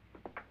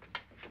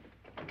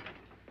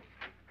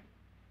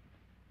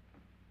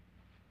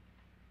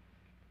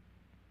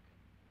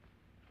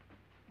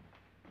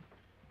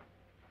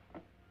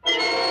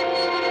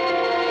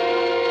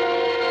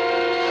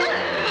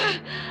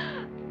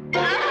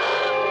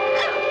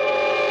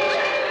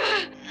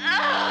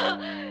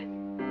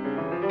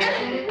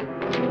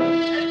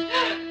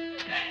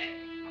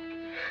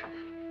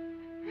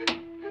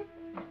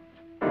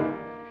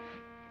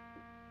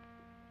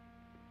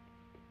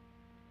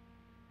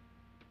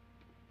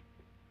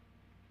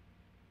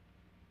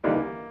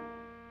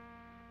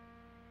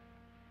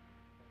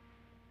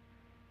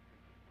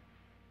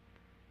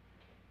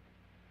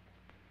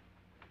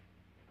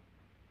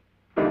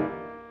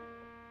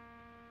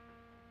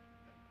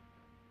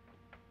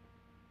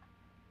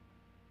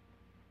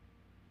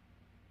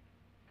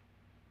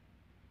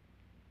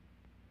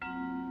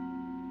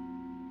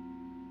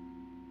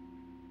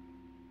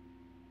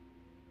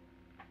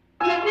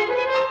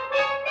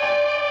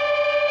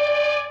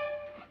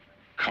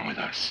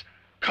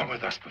 Come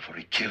with us before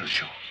he kills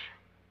you.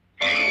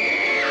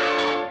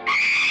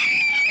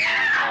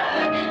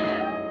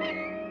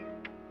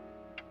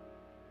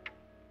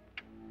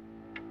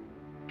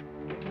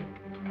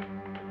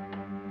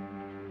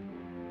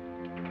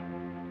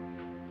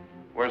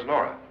 Where's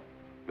Nora?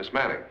 Miss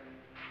Manning.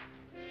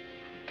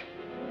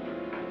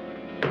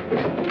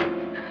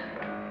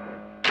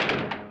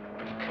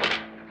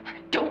 I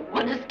don't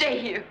want to stay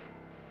here.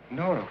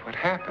 Nora, what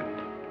happened?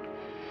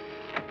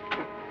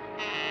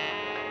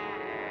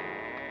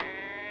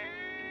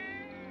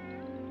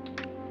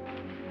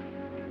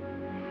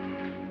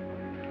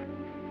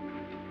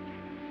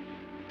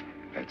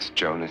 That's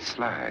Jonas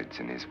Slides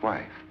and his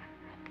wife.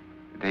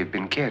 They've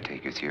been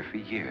caretakers here for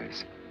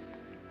years.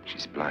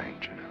 She's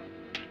blind, you know.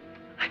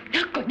 I'm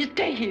not going to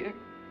stay here.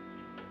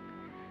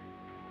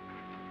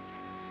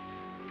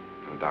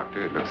 Well,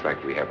 Doctor, it looks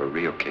like we have a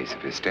real case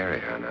of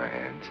hysteria on our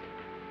hands.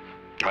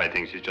 I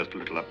think she's just a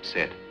little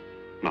upset,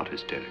 not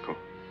hysterical.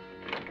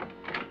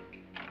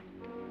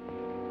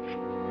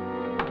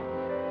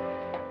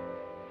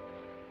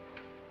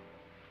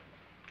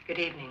 Good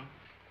evening.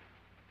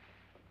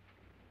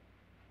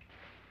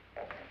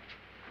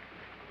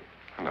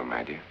 Hello,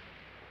 my dear.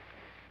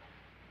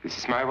 This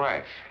is my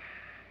wife.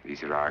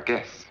 These are our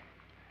guests.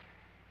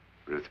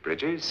 Ruth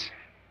Bridges,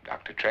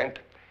 Dr. Trent.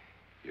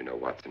 You know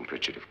Watson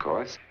Pritchard, of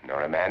course.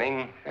 Nora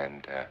Manning,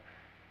 and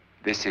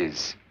this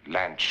is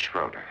Lance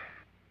Schroeder.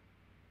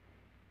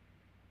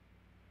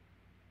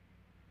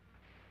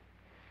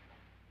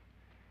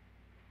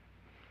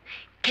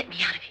 Get me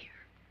out of here.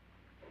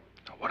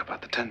 Now, what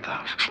about the 10,000?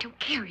 I don't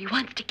care. He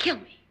wants to kill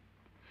me.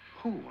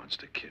 Who wants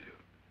to kill you?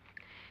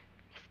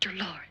 Mr.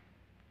 Lawrence.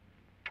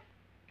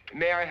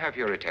 May I have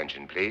your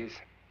attention, please?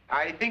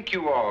 I think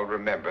you all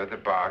remember the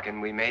bargain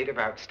we made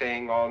about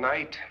staying all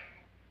night.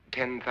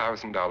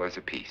 $10,000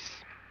 apiece.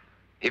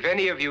 If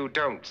any of you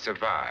don't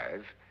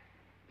survive,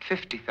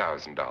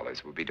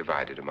 $50,000 will be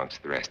divided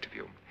amongst the rest of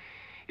you.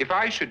 If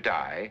I should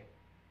die,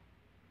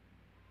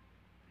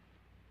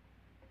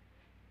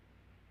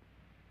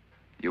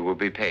 you will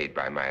be paid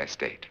by my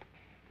estate.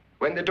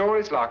 When the door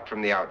is locked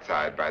from the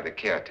outside by the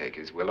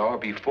caretakers, we'll all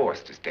be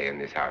forced to stay in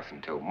this house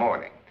until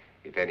morning.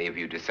 If any of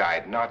you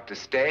decide not to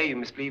stay, you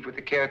must leave with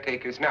the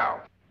caretakers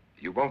now.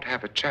 You won't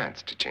have a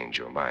chance to change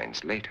your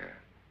minds later,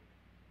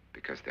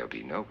 because there'll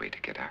be no way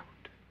to get out.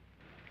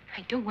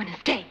 I don't want to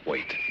stay.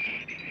 Wait.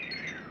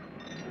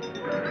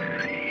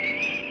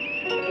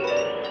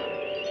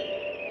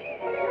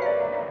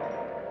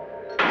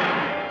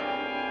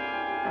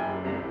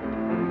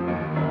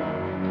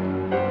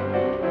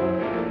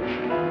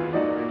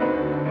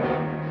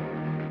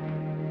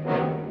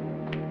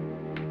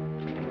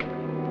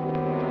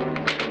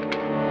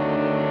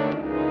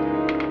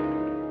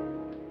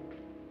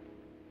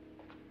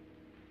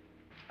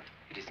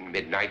 It isn't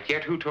midnight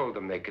yet. Who told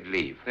them they could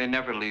leave? They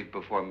never leave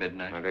before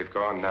midnight. Well, they've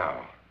gone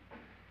now.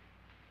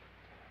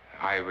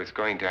 I was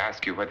going to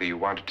ask you whether you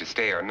wanted to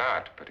stay or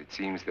not, but it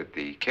seems that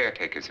the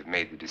caretakers have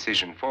made the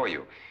decision for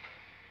you.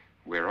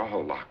 We're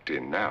all locked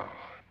in now.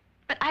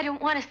 But I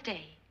don't want to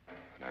stay.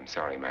 And I'm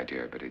sorry, my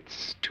dear, but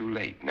it's too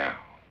late now.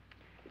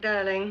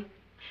 Darling,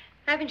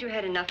 haven't you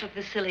had enough of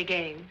the silly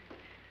game?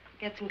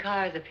 Get some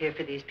cars up here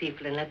for these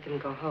people and let them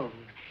go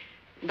home.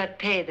 But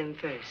pay them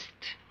first.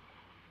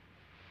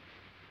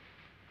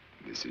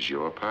 This is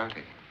your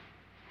party,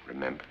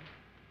 remember?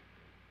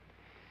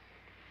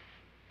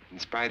 In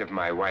spite of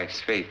my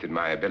wife's faith in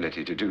my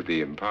ability to do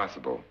the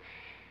impossible,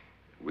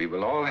 we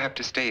will all have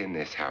to stay in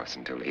this house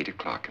until 8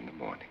 o'clock in the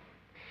morning.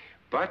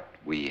 But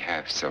we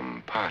have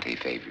some party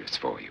favors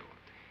for you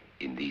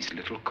in these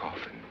little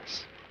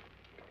coffins.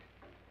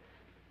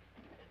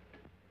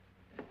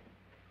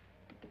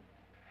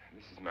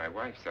 This is my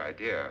wife's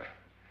idea.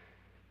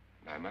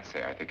 I must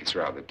say, I think it's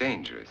rather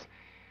dangerous.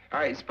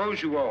 I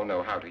suppose you all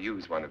know how to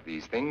use one of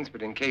these things,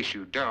 but in case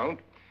you don't,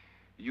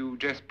 you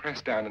just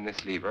press down on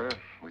this lever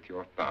with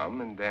your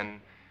thumb and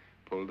then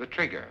pull the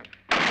trigger.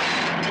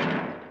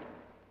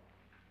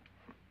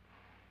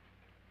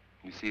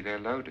 You see, they're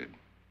loaded.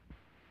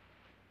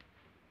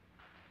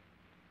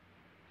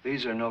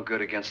 These are no good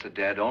against the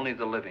dead, only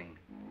the living.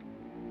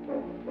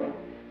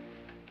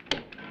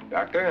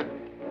 Doctor?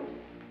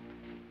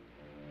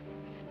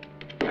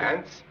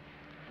 Lance?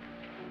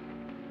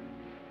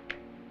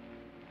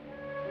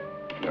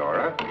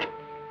 Nora?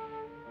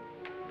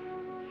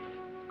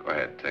 Go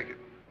ahead, take it.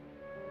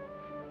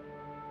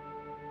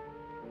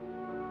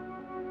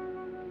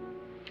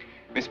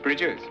 Miss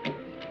Bridges?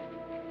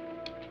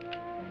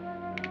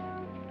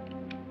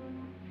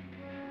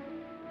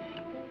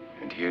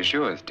 And here's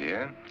yours,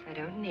 dear. I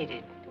don't need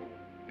it.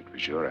 It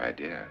was your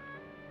idea.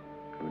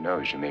 Who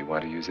knows, you may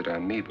want to use it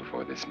on me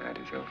before this night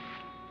is over.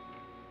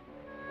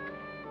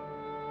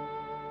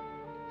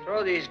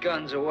 Throw these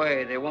guns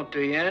away. They won't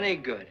do you any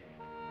good.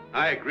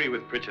 I agree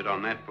with Pritchard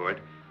on that point,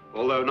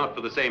 although not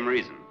for the same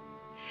reason.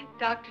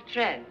 Dr.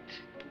 Trent,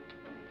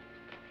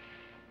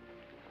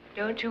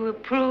 don't you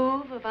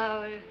approve of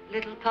our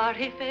little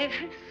party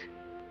favors?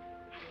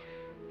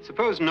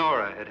 Suppose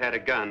Nora had had a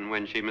gun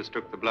when she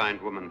mistook the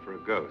blind woman for a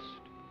ghost.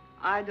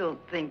 I don't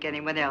think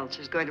anyone else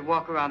is going to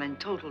walk around in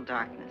total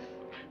darkness.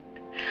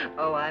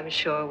 Oh, I'm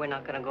sure we're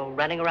not going to go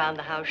running around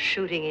the house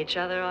shooting each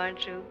other,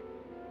 aren't you?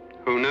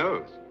 Who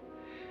knows?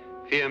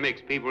 Fear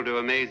makes people do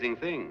amazing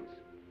things.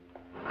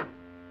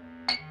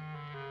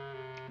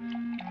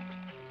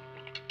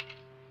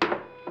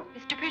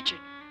 Mr. Pritchard,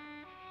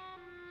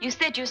 you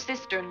said your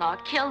sister-in-law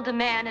killed a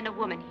man and a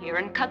woman here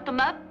and cut them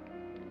up?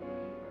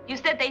 You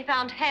said they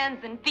found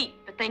hands and feet,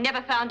 but they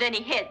never found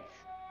any heads.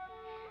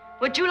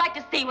 Would you like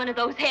to see one of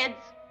those heads?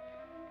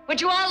 Would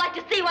you all like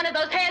to see one of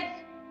those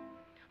heads?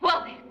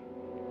 Well then,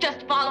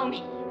 just follow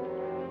me.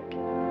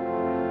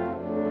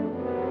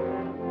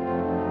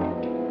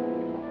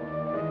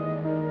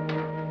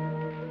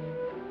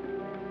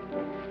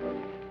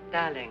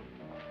 Darling,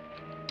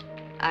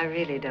 I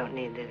really don't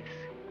need this.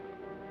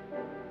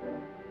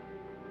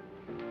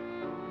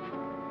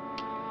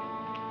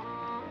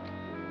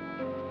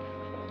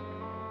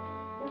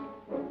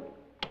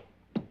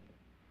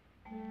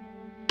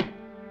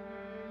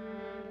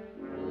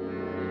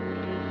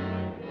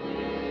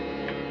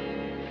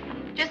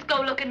 Just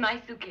go look in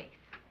my suitcase.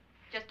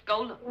 Just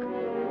go look.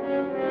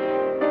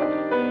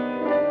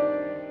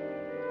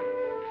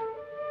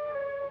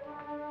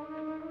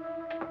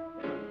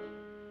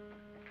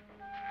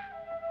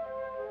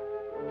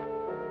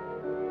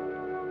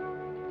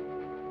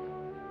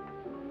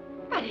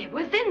 But it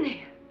was in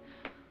there.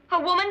 A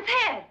woman's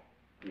head.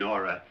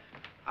 Nora,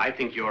 I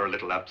think you're a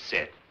little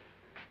upset.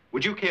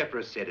 Would you care for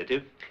a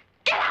sedative?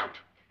 Get out!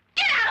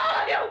 Get out,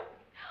 all of you!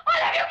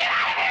 All of you, get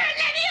out of here and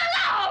leave me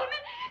alone!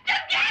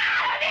 Just get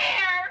out of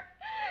here!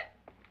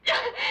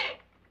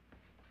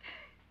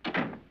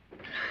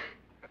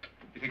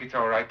 You think it's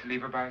all right to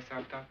leave her by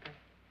herself, Doctor?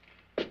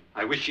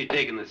 I wish she'd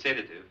taken the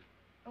sedative.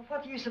 Well,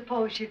 what do you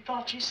suppose she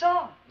thought she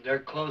saw? They're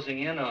closing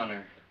in on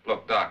her.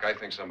 Look, Doc, I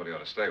think somebody ought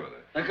to stay with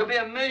her. There could be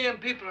 1,000,000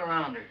 people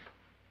around her.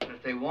 But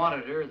if they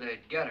wanted her,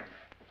 they'd get her.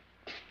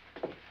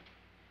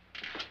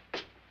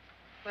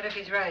 What if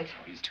he's right?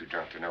 He's too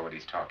drunk to know what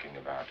he's talking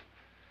about.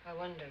 I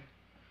wonder.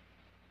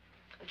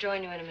 I'll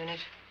join you in a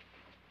minute.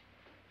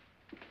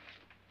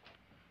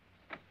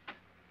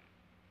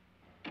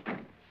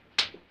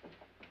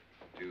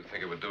 Do you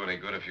think it would do do any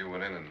good if you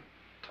went in and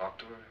talked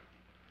to her?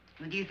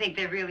 Well, do you think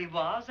there really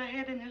was a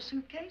head in her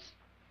suitcase?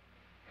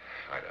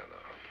 I don't know.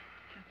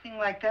 A thing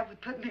like that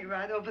would put me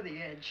right over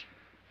the edge.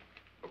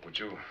 But would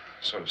you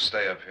sort of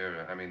stay up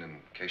here, I mean, in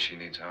case she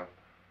needs help?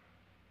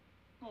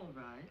 All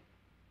right.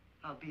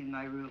 I'll be in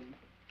my room.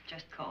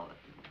 Just call it.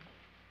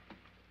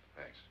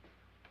 Thanks.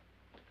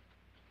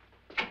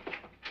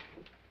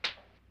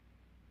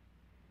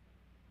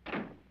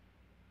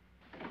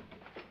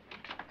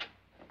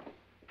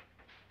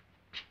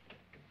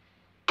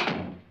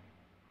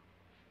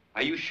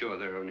 Are you sure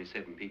there are only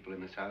 7 people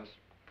in this house?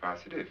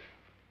 Positive,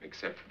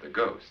 except for the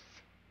ghosts.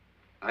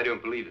 I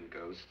don't believe in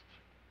ghosts,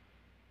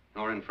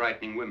 nor in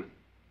frightening women.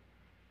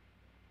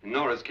 In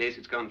Nora's case,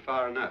 it's gone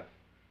far enough.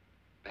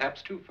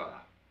 Perhaps too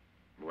far.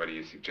 What do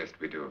you suggest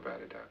we do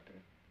about it, Doctor?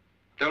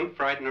 Don't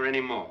frighten her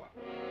anymore.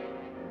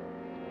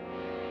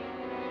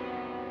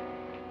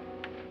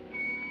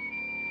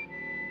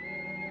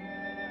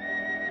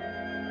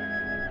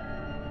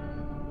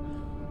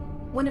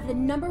 One of the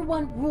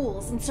 #1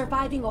 rules in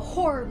surviving a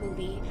horror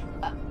movie,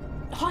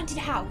 haunted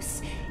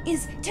house,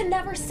 is to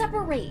never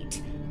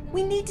separate.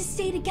 We need to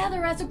stay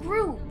together as a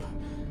group.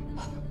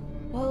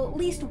 Well, at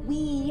least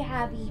we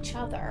have each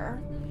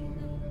other.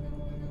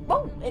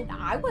 Oh, and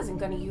I wasn't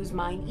gonna use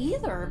mine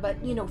either,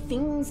 but you know,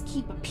 things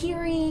keep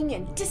appearing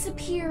and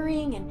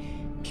disappearing,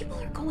 and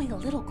people are going a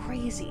little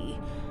crazy.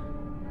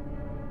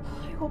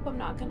 I hope I'm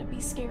not gonna be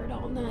scared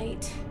all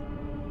night.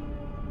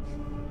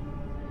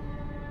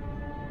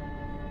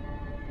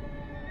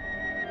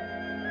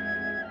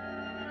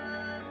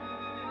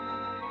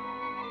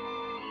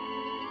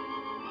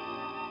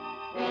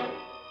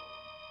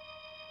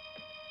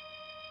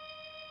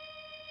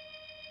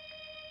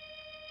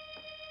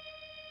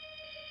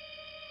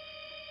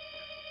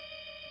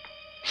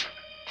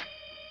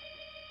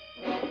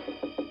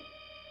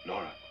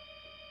 Nora?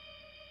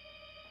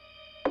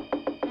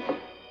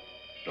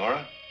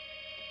 Nora?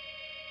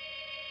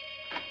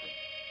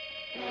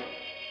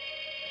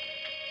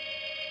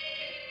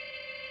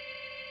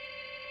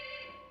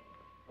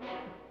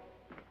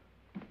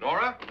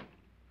 Nora?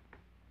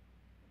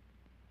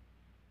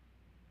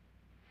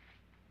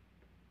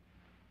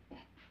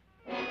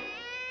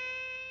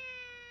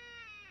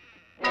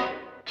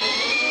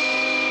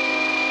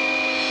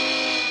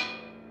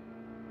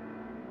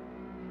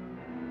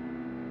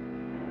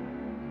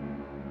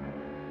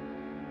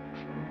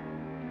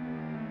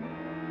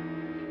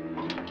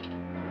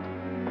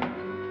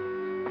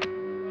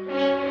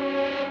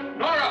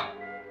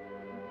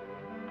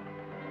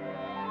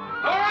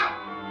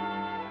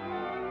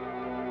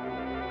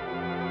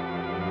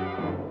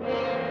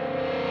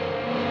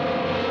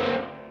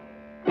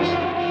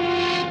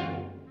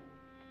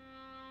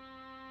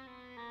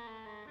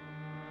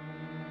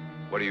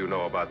 What do you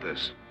know about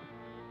this?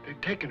 They've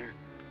taken her.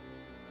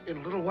 In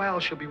a little while,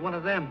 she'll be one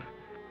of them.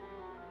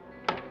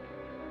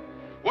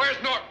 Where's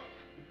Nora?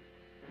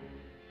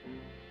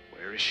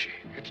 Where is she?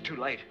 It's too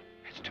late.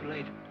 It's too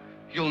late.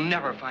 You'll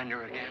never find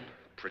her again.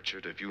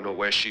 Pritchard, if you know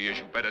where she is,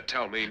 you better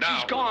tell me now.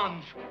 She's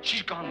gone.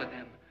 She's gone with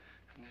them.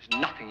 And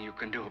there's nothing you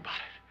can do about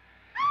it.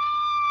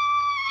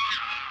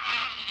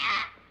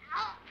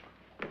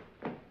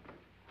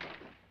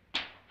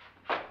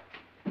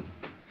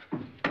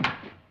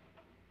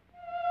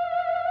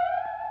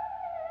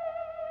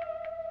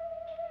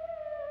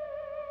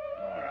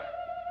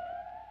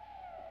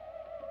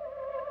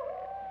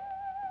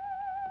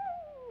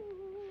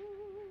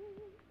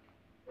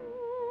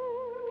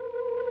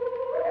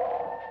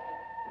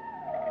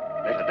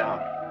 Let her down.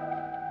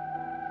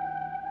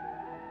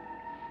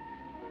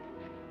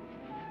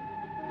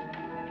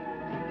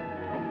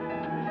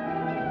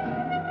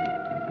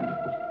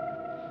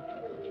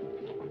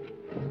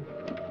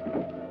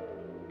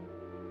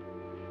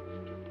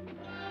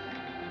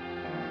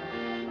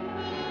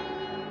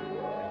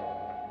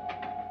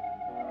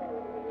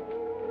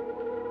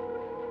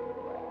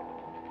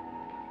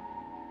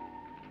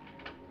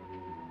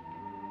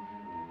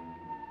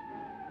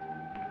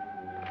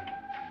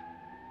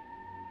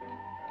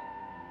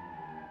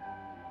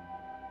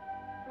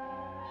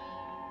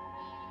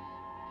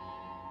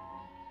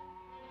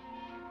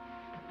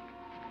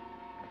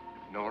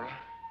 Nora?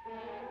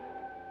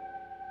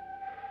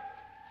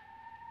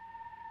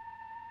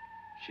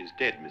 She's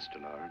dead,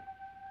 Mr. Lauren.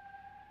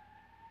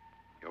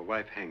 Your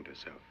wife hanged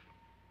herself.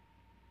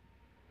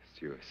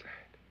 Suicide.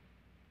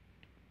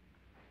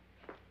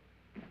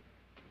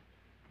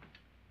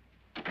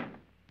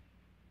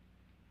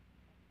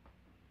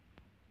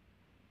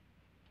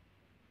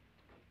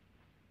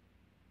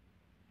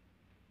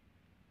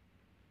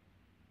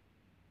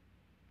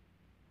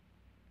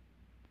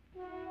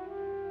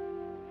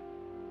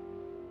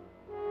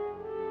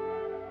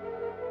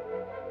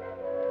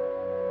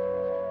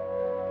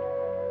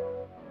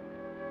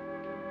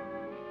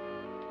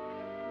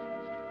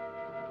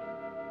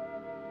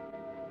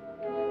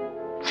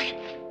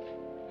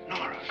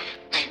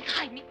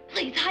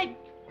 Please, hide me.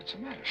 What's the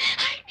matter?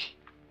 Hide me.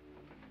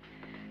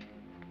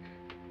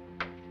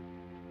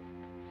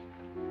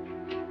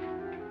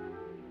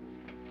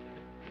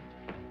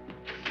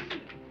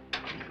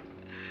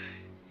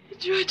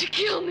 tried to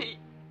kill me.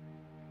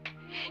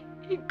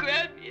 He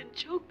grabbed me and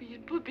choked me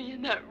and put me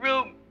in that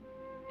room.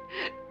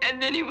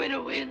 And then he went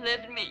away and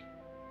left me.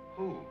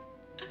 Who?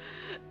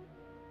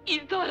 He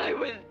thought I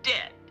was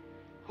dead.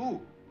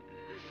 Who?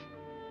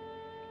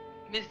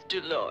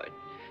 Mr. Lord.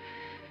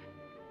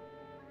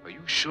 Are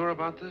you sure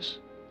about this?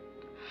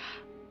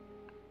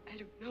 I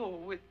don't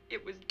know.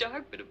 It was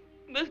dark, but it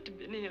must have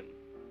been him.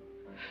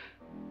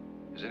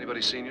 Has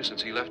anybody seen you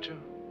since he left you?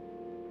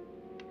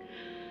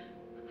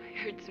 I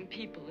heard some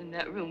people in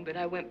that room, but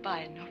I went by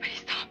and nobody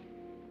saw me.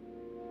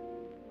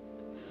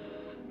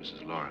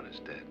 Mrs. Lauren is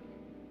dead.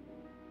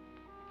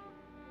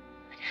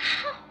 But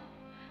how?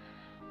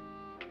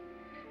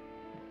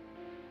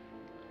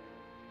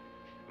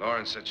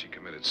 Lauren said she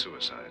committed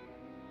suicide,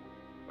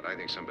 but I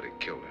think somebody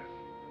killed her.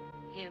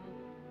 Him?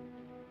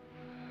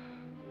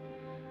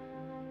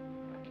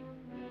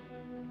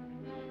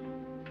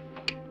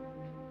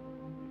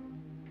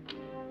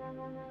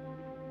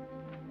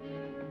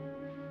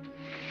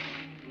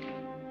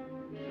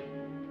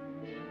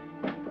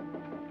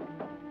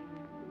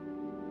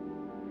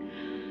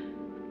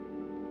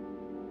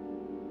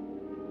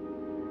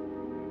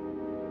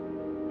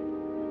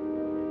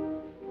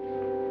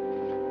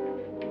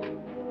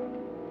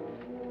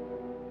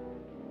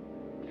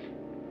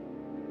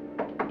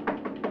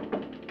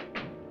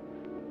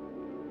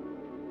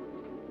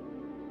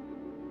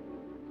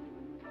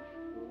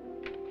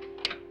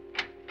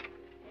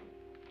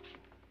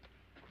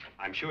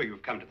 I'm sure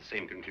you've come to the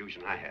same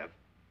conclusion I have.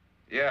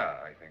 Yeah,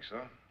 I think so.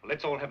 Well,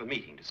 let's all have a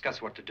meeting,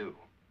 discuss what to do.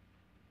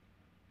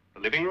 The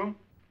living room?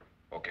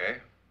 Okay,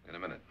 in a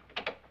minute.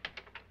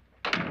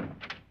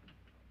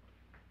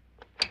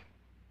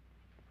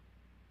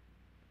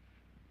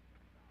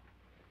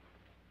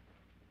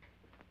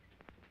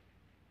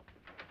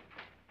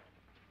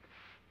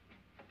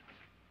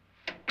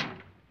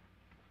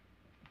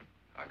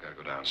 I gotta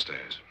go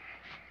downstairs.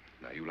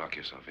 Now, you lock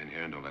yourself in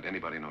here and don't let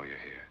anybody know you're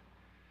here.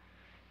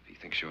 If he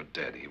thinks you're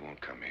dead, he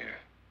won't come here.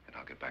 And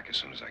I'll get back as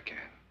soon as I can.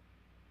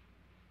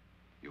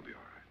 You'll be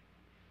all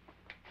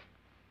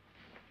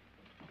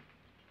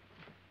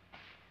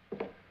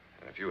right.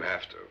 And if you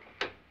have to,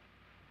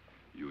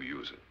 you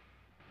use it.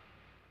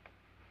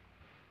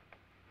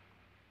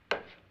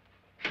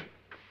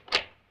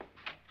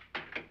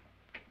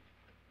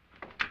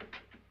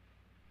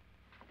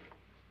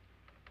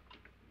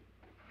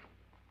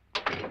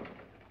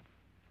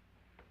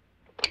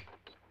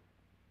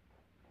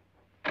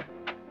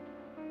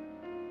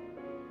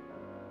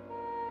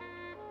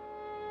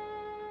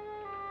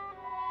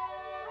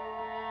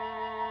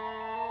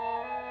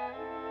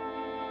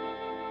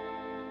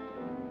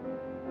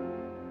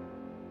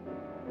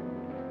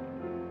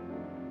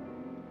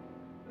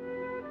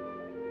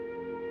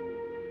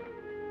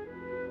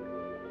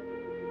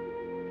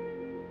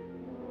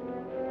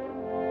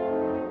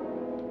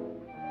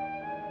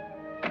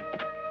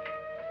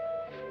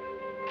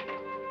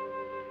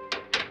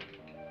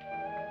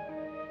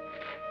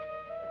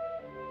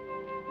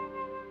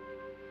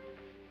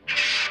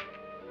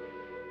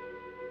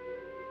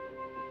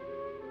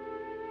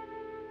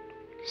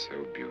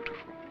 So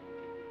beautiful.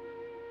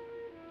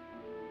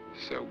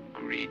 So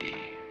greedy.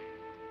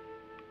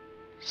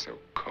 So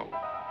cold.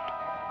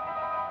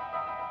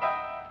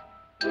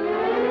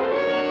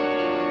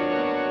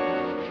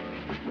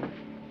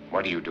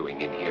 What are you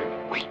doing in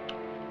here? Wait.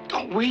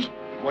 Don't wait.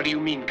 What do you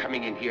mean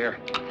coming in here?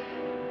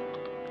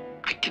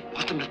 I didn't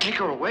want them to take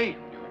her away.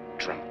 You're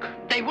drunk.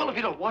 They will if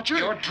you don't watch her.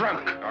 You're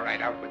drunk. All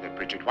right, out with it,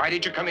 Bridget. Why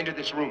did you come into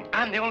this room?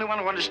 I'm the only one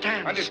who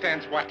understands.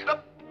 Understands what?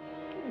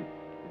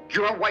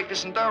 Your wife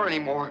isn't there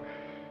anymore.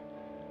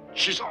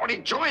 She's already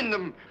joined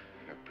them.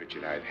 Look,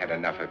 Bridget, I've had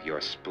enough of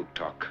your spook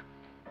talk.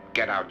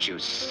 Get out, you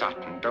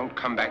sot, and don't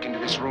come back into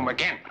this room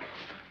again.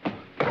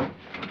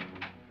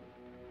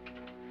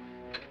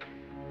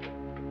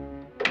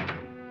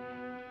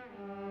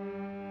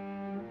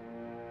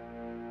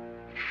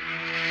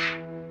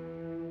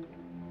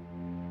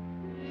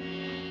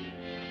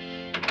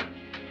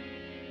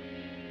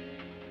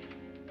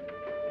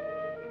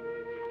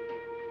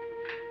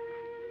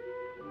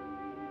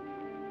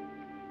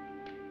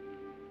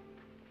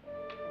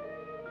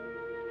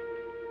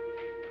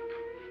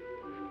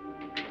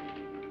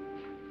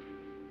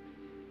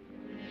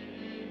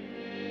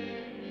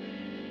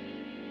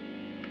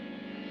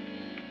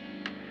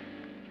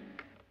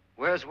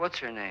 Where's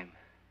what's-her-name?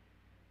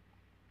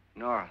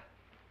 Nora.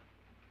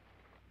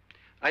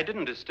 I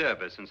didn't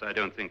disturb her since I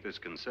don't think this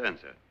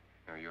concerns her.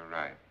 No, you're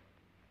right.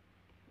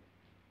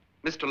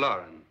 Mr.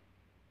 Lauren,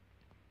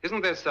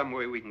 isn't there some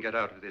way we can get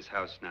out of this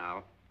house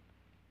now?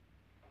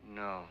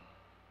 No,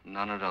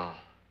 none at all.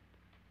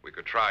 We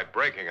could try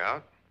breaking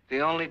out.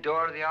 The only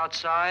door to the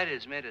outside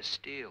is made of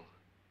steel.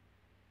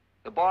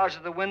 The bars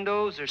of the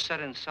windows are set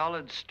in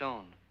solid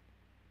stone.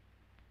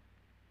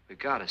 We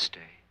gotta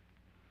stay.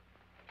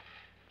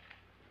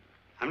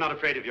 I'm not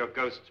afraid of your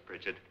ghosts,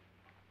 Bridget.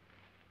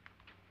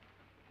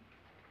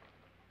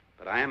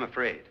 But I am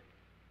afraid.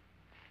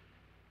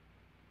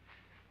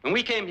 When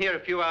we came here a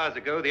few hours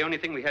ago, the only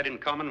thing we had in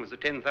common was the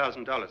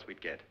 $10,000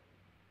 we'd get.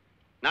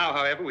 Now,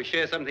 however, we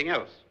share something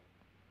else.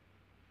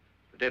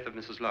 The death of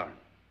Mrs. Lauren.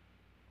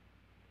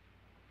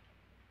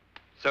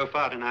 So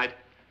far tonight,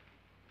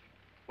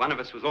 one of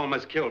us was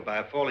almost killed by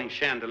a falling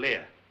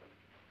chandelier.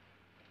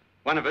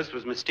 One of us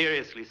was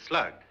mysteriously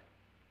slugged.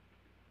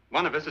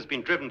 One of us has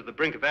been driven to the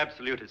brink of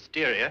absolute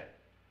hysteria.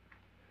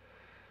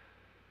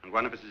 And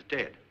one of us is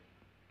dead.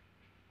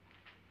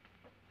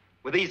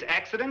 Were these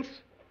accidents?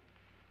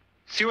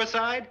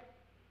 Suicide?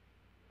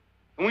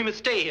 And we must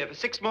stay here for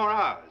 6 more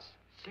hours.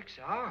 6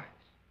 hours?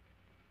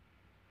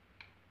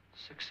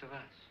 6 of us.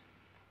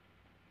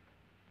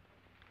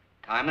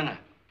 Time enough.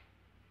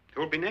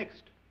 Who'll be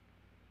next?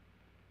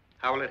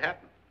 How will it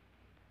happen?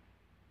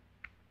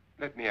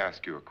 Let me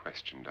ask you a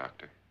question,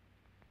 Doctor.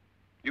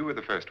 You were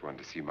the first one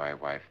to see my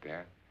wife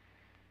there.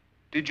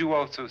 Did you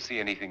also see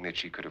anything that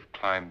she could have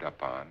climbed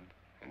up on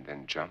and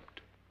then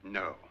jumped?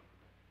 No.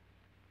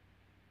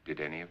 Did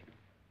any of you?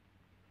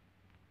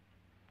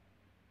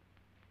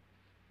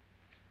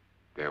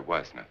 There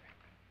was nothing.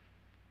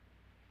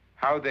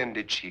 How then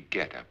did she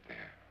get up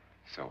there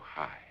so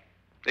high?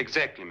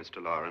 Exactly,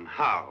 Mr. Lauren.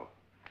 How?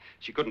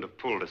 She couldn't have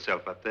pulled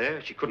herself up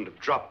there. She couldn't have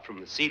dropped from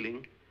the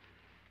ceiling.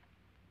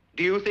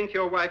 Do you think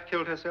your wife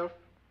killed herself?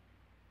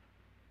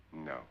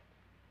 No.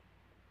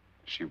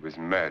 She was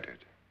murdered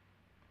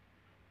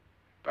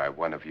by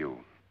one of you.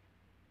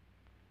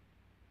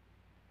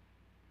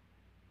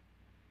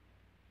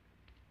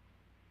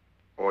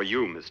 Or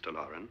you, Mr.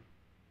 Lauren.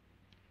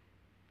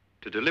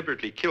 To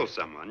deliberately kill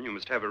someone, you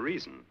must have a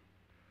reason.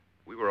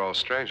 We were all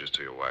strangers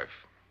to your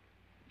wife.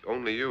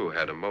 Only you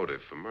had a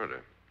motive for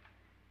murder.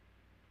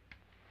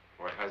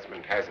 What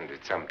husband hasn't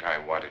at some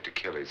time wanted to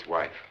kill his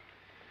wife?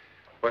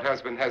 What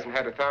husband hasn't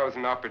had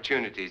 1,000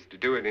 opportunities to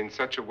do it in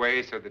such a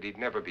way so that he'd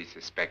never be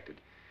suspected?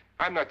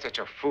 I'm not such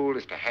a fool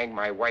as to hang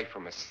my wife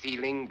from a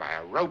ceiling by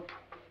a rope.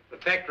 The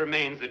fact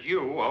remains that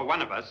you, or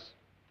one of us,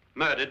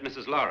 murdered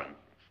Mrs. Lauren.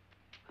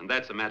 And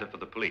that's a matter for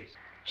the police.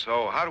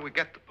 So how do we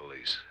get the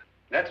police?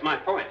 That's my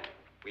point.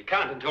 We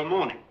can't until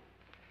morning.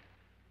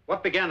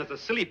 What began as a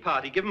silly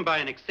party given by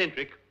an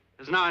eccentric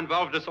has now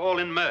involved us all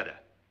in murder.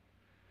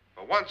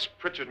 For once,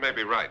 Pritchard may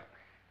be right.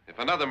 If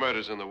another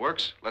murder's in the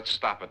works, let's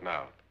stop it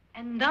now.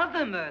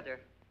 Another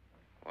murder?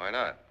 Why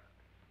not?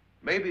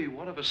 Maybe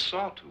one of us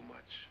saw too much.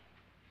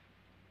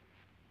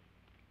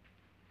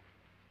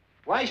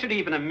 Why should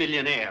even a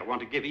millionaire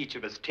want to give each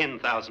of us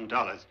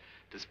 $10,000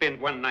 to spend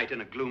one night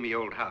in a gloomy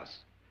old house?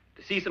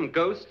 To see some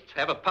ghosts,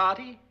 have a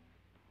party?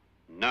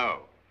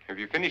 No. Have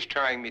you finished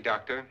trying me,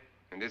 Doctor?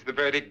 And is the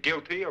verdict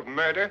guilty of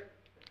murder?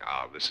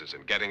 Oh, this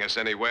isn't getting us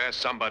anywhere.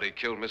 Somebody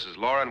killed Mrs.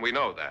 Lauren. We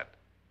know that.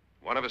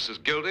 One of us is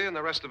guilty and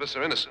the rest of us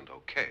are innocent,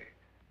 okay.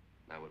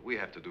 Now, what we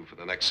have to do for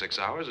the next 6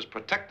 hours is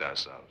protect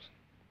ourselves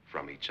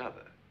from each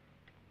other.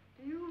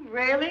 Do you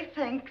really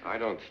think? I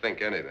don't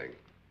think anything.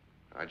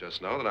 I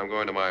just know that I'm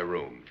going to my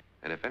room.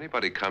 And if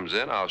anybody comes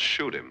in, I'll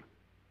shoot him.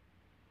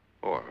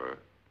 Or her.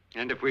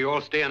 And if we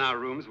all stay in our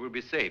rooms, we'll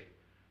be safe.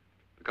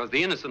 Because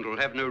the innocent will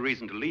have no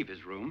reason to leave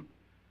his room.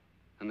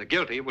 And the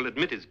guilty will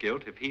admit his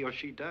guilt if he or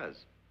she does.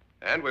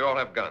 And we all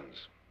have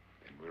guns.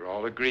 And we're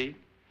all agreed?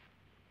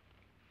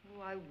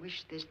 Oh, I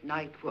wish this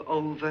night were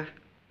over.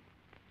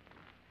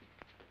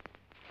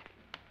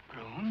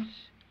 Rooms?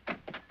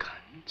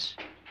 Guns?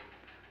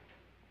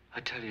 I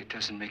tell you, it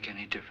doesn't make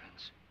any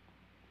difference.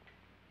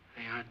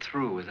 They aren't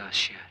through with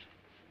us yet.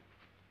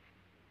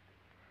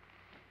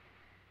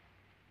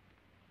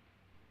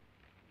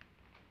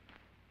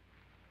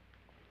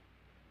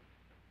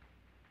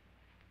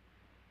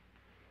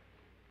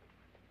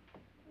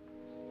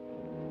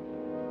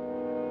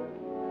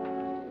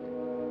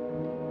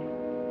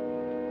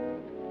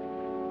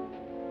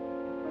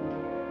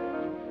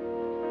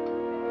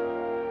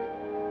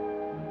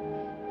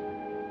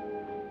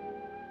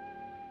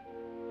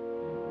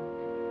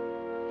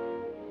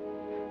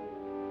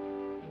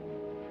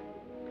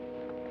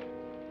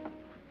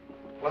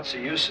 What's the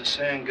use of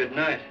saying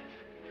goodnight?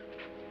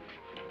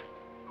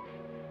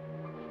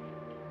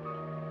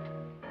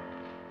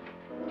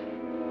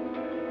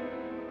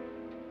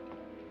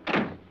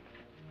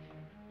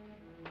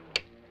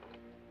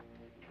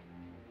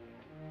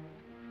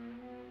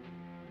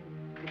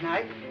 Good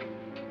night.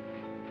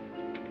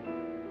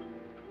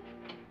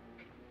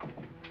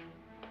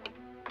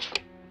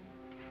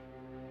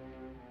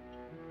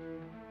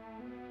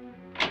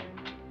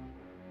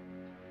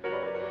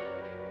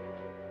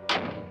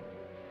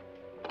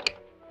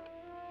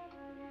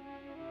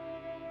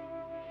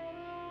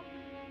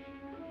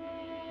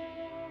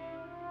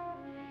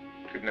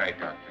 Good night,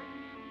 Doctor.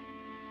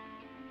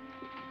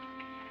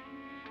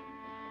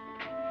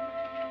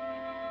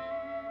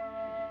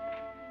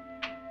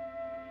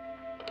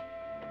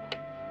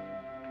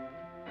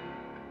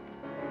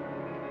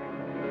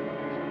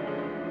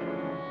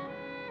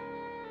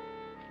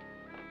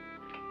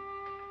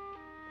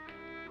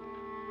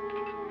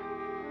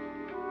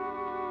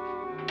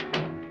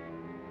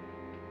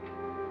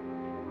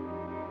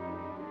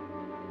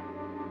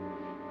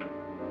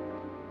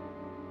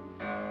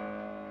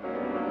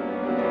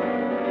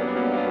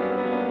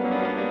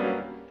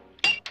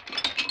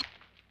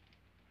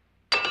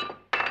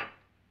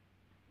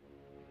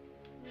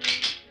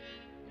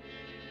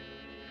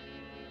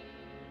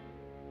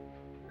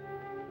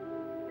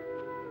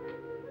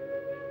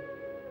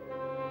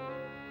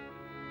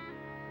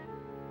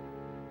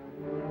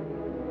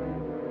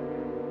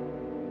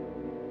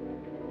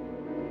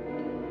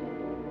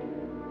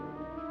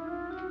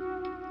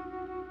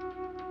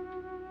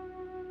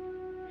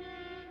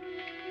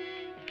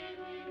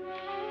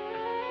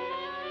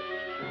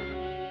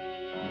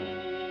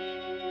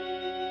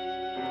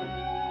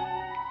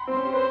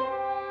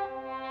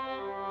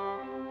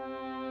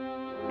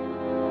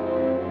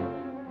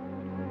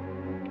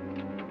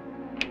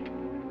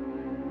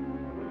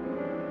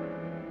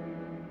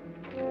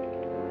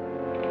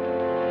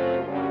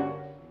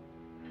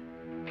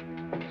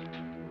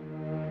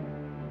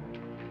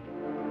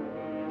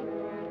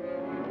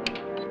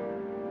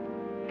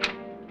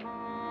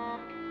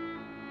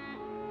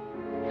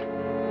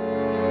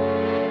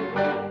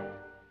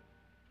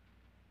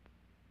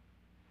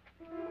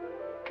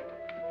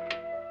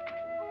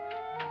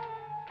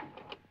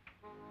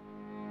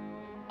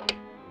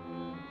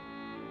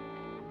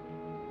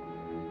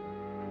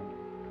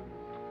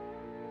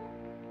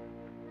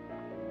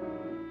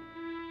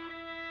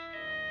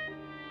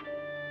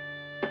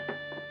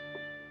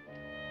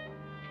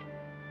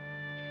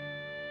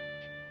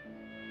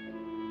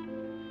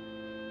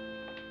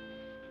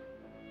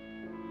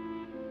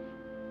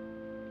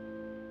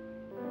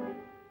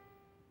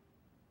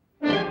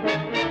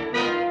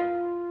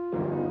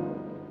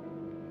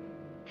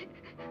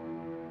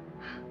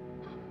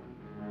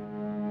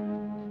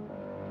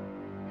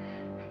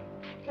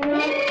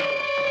 Nora,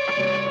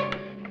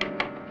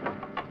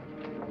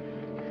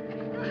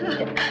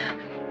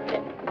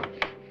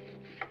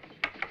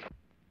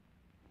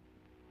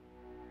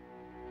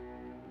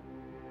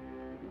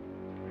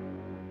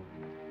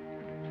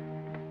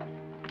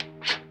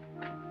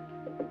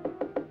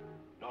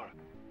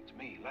 it's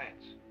me,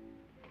 Lance.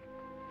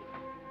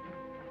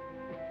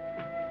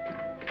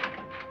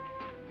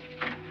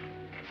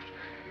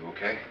 You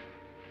okay?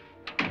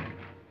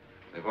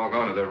 They've all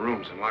gone to their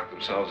rooms and locked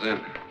themselves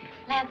in.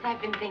 Lance,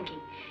 I've been thinking.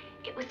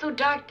 It was so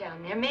dark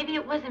down there. Maybe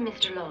it wasn't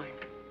Mr. Lorne.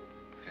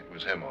 It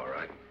was him, all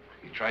right.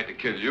 He tried to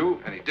kill you,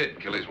 and he did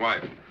kill his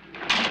wife.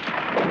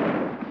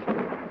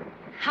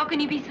 How can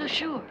you be so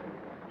sure?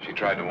 She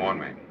tried to warn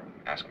me,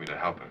 asked me to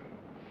help her.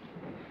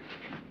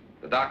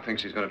 The doc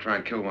thinks he's going to try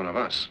and kill one of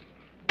us.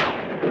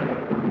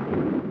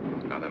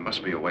 Now, there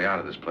must be a way out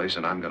of this place,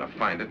 and I'm going to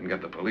find it and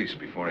get the police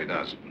before he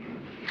does.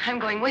 I'm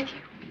going with you.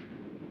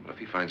 What if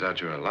he finds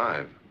out you're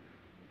alive?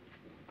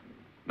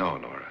 No,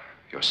 Nora.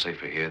 You're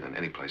safer here than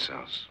any place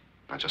else.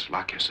 Now, just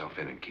lock yourself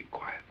in and keep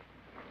quiet.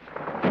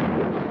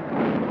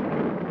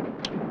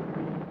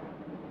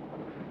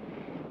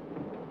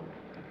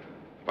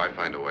 If I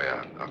find a way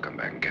out, I'll come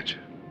back and get you.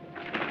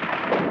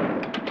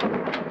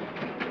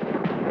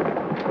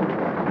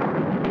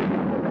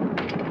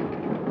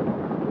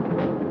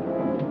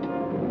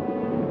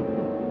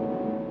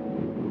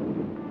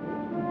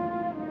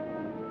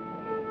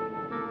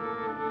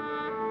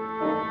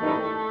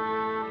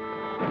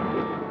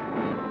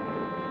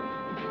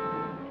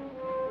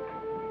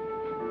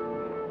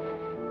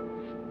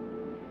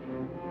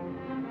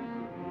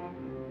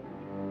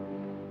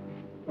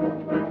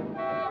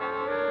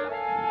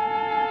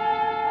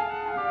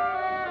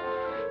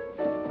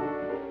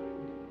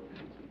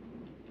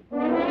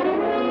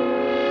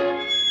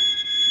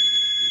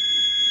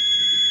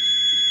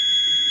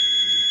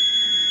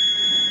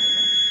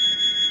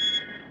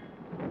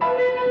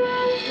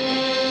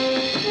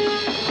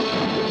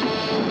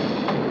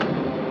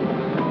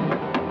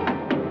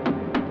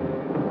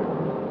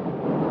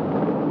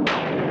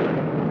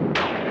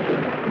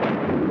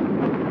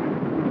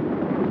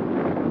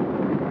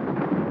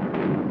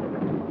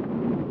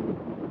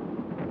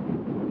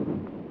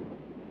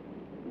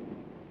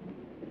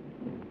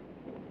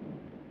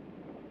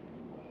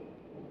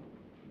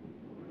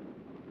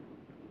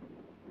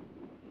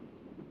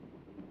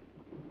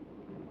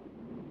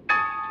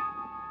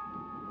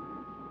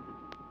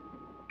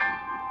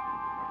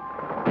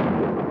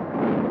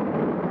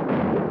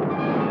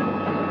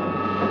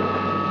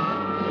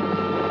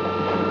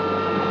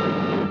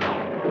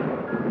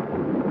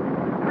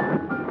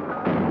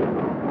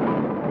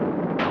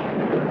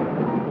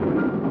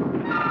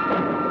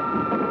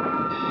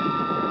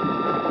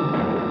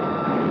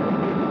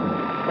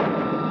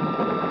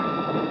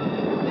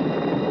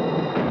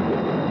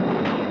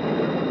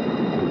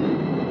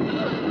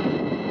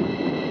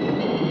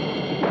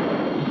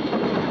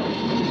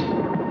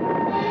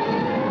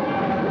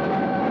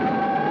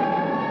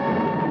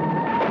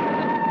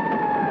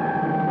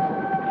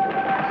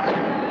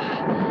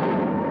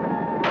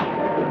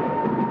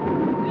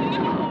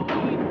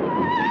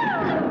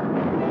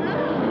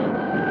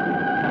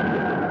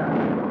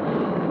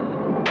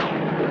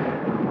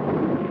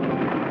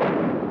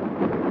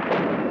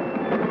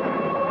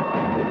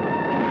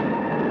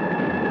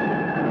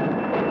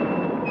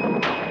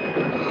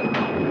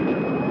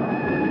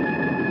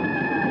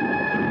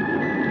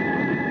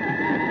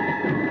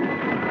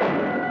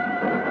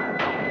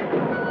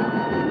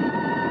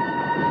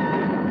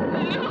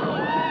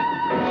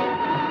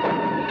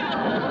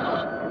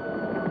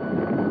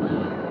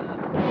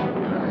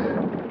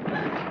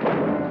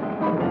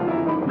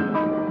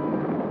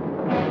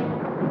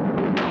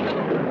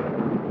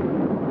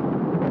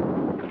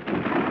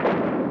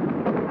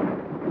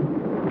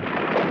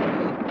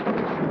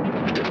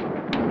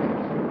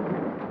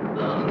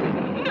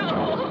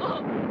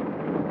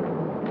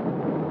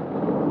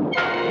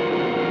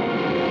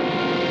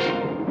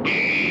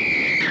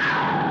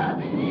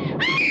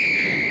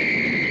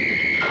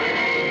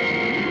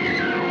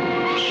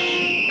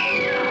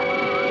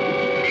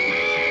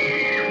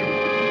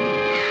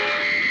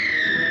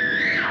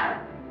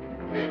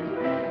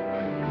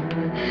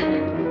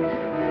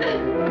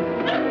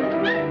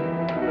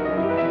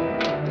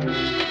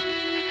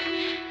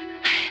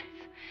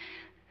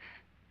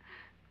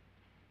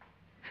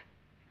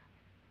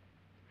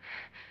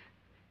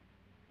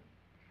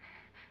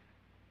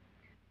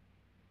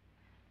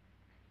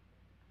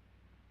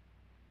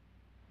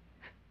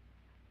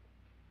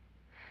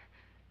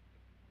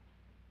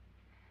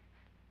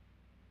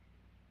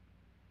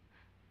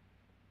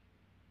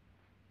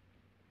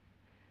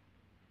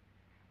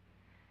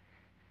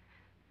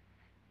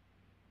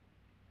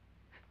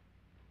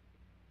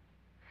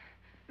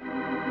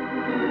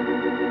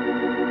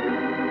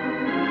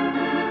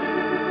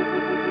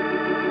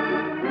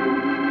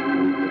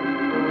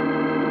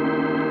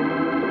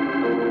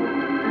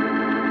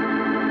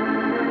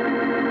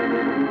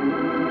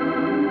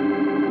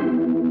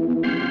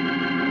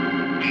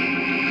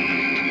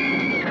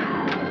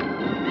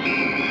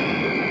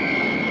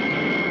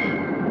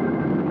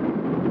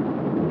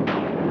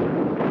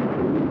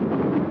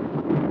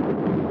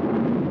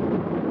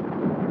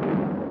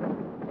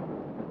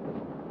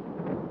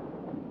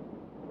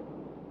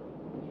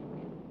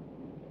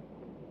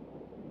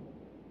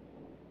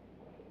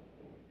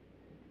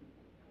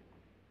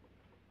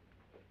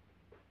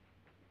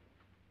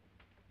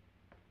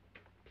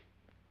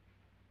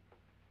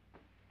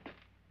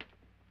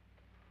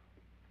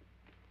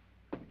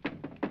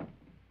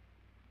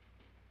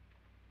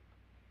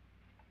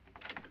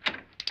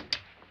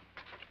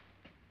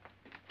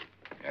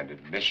 And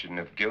admission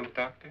of guilt,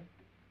 Doctor?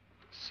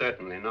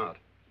 Certainly not.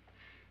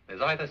 There's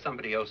either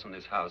somebody else in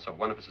this house or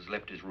one of us has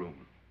left his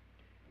room.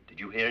 Did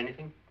you hear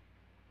anything?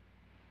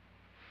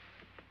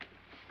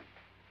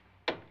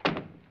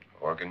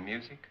 Organ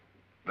music?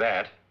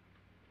 That,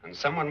 and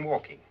someone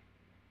walking.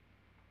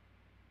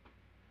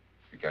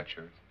 You got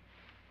yours?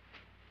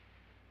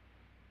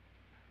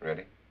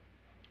 Ready?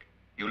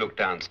 You look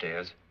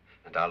downstairs,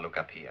 and I'll look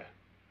up here.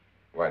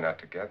 Why not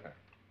together?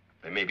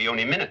 There may be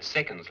only minutes,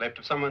 seconds left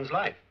of someone's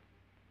life.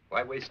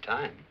 Why waste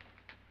time?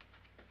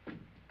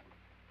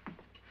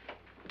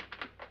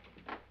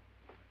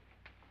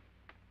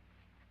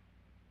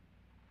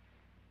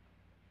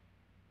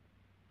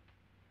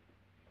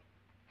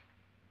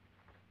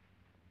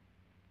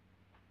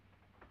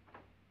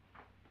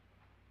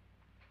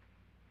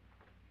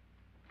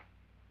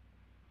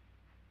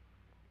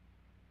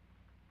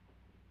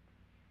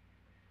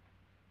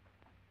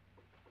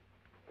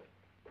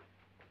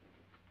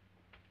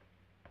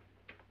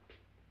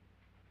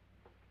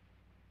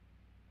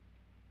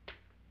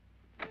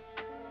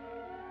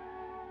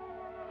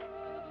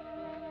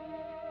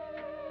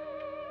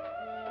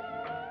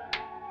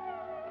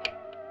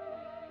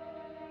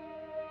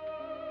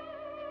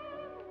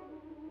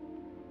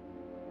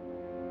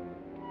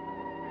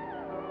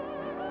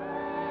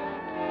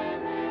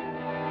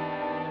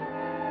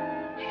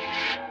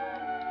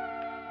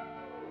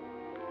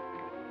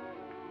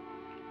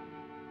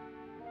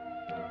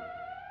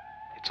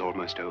 It's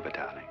almost over,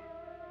 darling.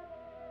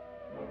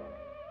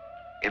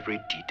 Every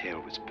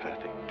detail was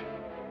perfect.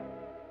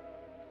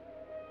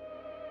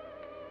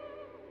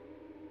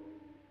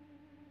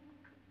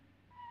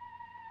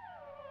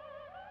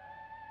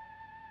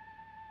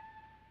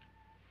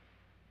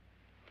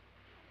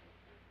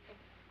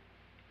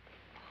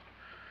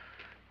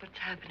 What's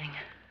happening?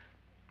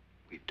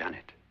 We've done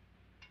it.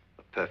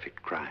 A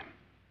perfect crime.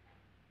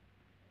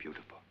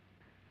 Beautiful.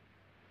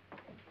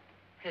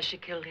 Has she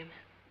killed him?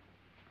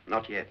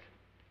 Not yet,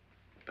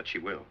 but she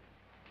will.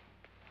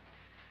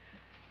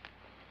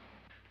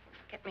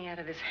 Get me out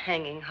of this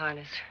hanging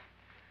harness.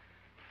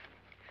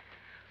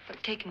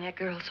 What's taking that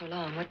girl so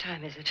long? What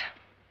time is it?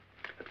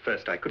 At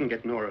first, I couldn't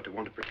get Nora to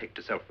want to protect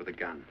herself with a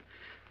gun.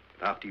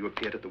 But after you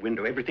appeared at the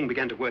window, everything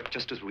began to work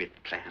just as we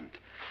had planned.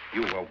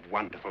 You were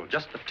wonderful.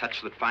 Just the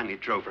touch that finally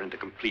drove her into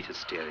complete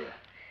hysteria.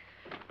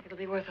 It'll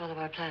be worth all of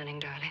our planning,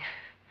 darling.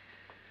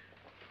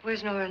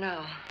 Where's Nora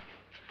now?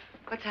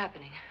 What's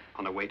happening?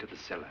 On her way to the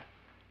cellar.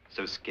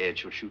 So scared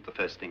she'll shoot the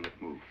first thing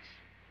that moves.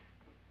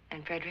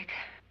 And Frederick?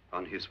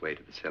 On his way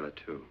to the cellar,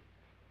 too.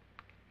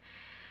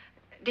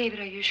 David,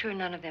 are you sure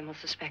none of them will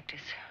suspect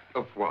us?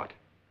 Of what?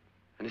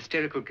 An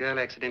hysterical girl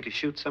accidentally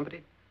shoots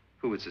somebody?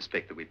 Who would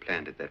suspect that we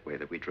planned it that way,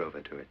 that we drove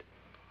her to it?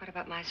 What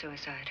about my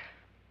suicide?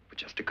 But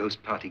just a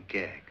ghost party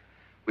gag.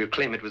 We'll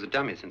claim it was a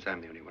dummy since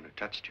I'm the only one who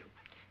touched you.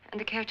 And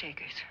the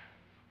caretakers?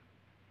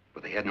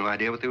 Well, they had no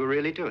idea what they were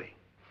really doing.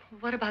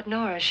 What about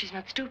Nora? She's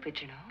not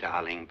stupid, you know.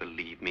 Darling,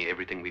 believe me,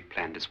 everything we've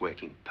planned is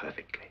working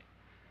perfectly.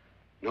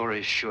 Nora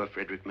is sure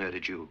Frederick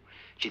murdered you.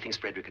 She thinks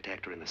Frederick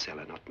attacked her in the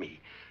cellar, not me.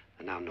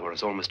 And now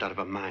Nora's almost out of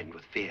her mind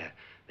with fear.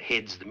 The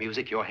heads, the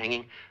music, you're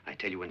hanging. I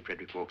tell you, when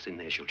Frederick walks in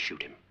there, she'll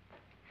shoot him.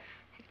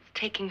 It's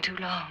taking too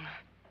long.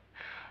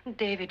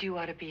 David, you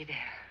ought to be there.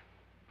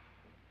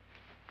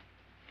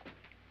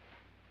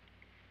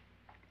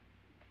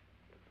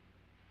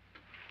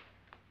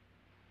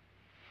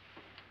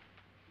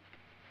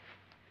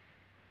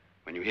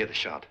 When you hear the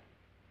shot,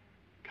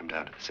 come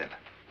down to the cellar.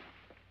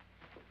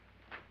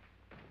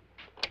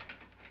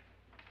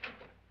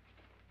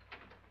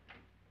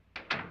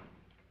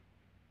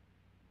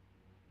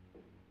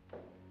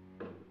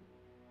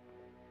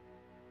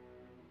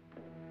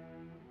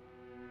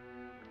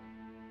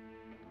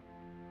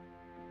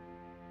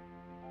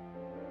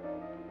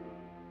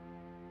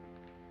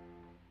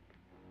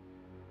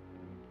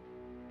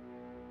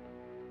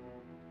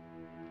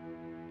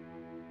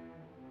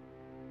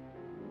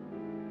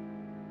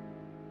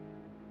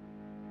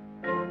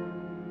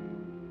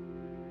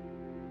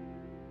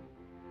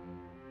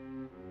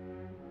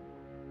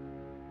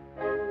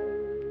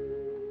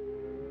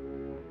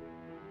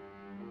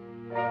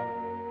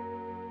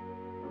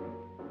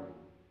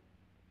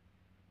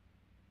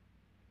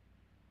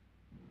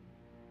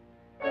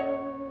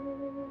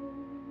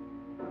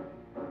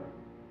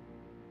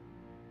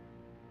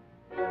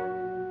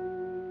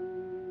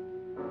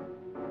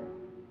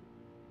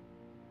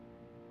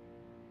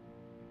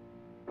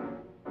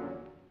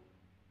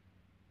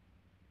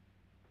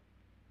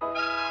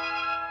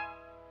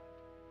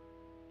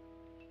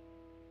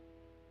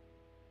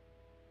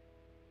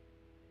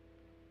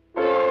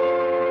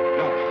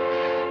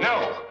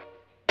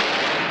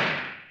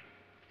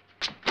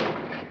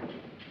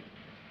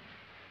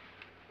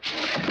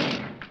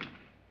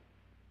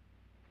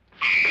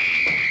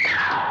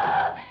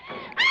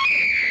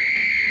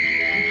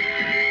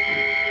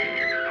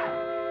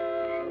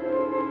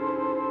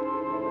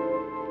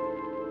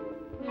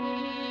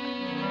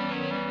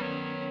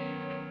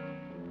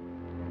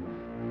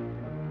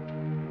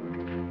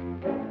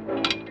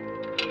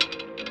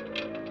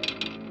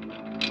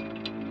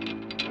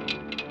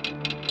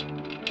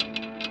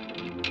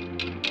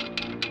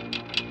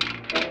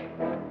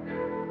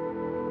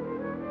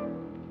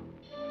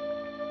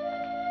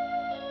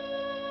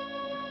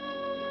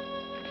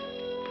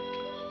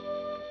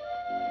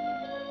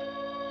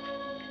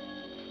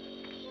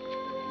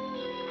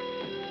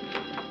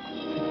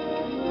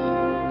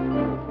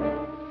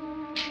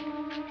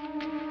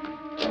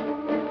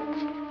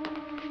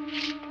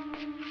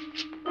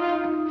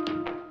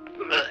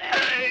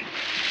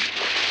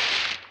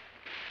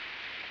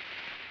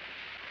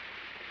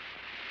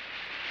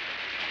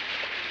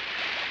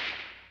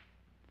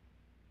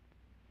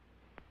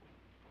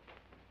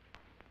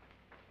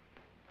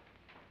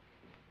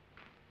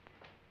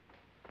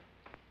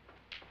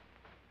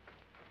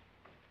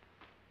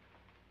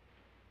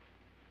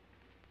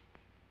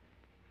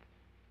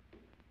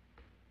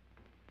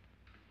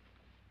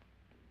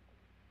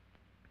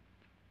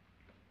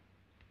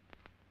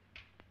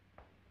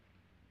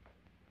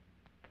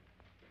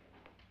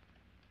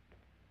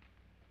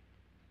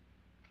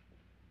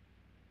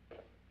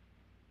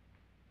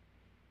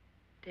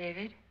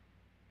 David?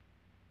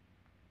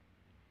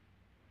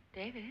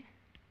 David?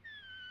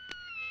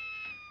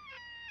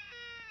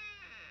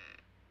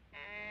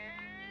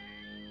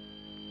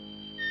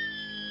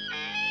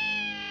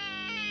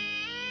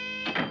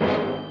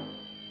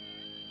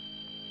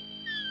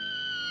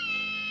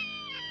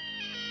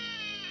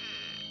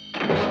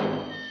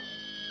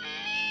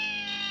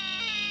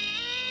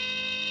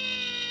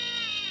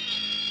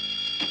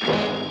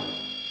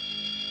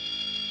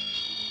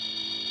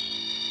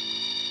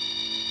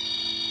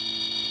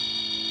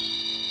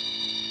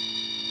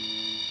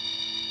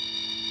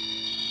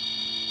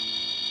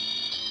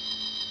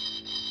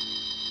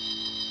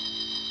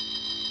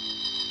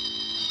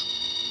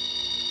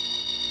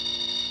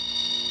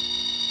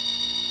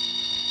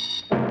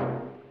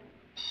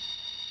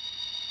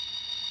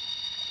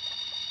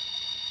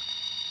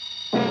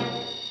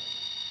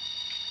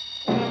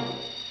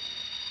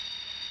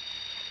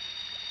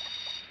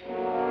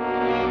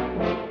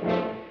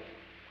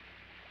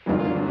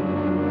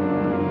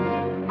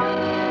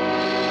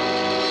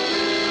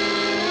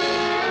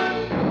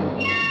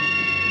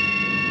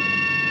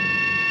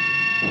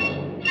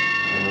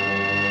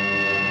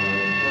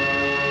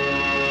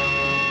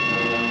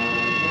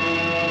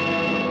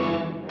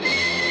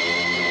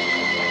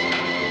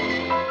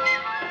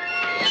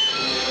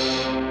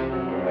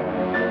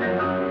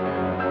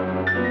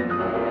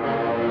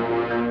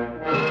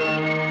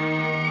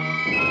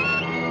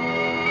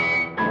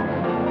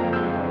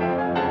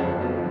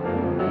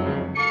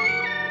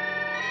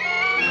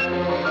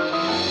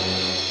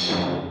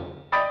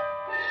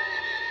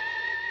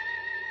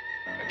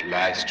 At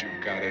last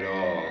you've got it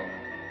all.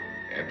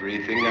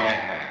 Everything I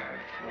have.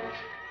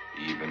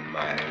 Even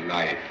my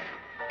life.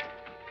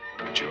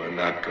 But you're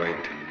not going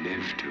to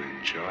live to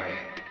enjoy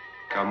it.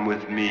 Come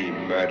with me,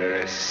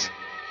 murderess.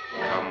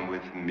 Come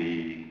with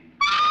me.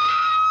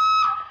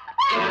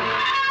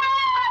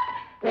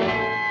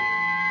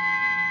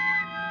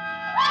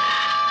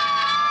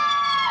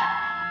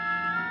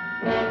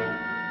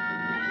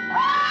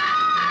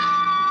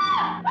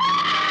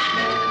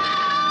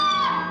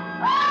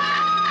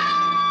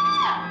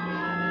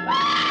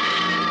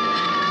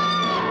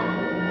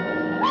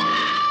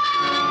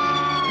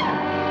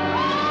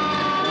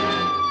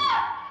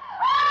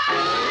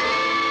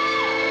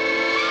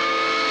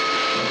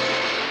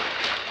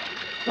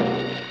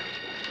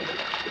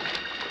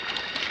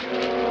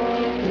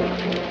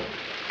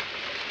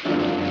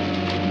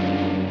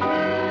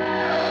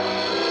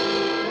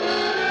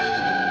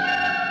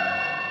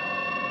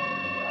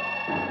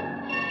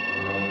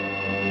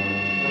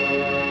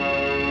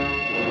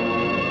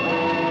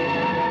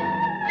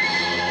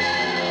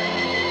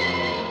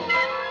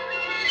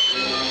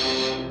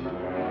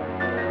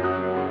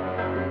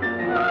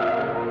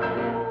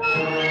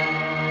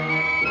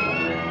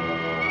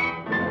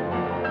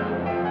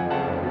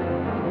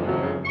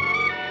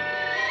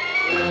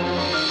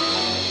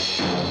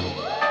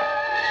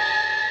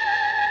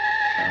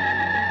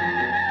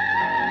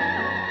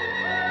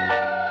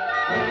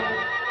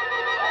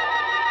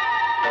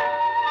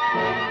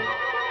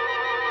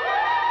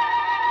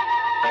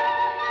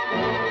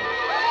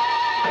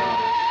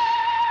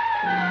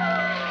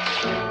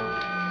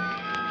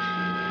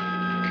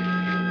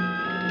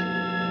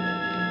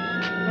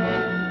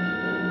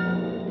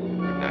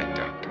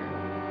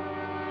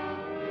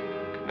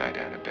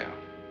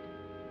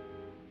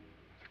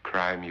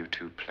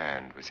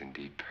 Was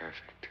indeed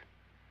perfect.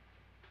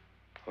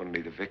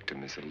 Only the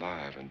victim is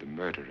alive and the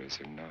murderers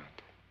are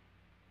not.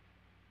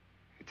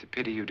 It's a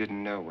pity you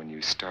didn't know when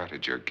you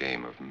started your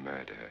game of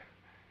murder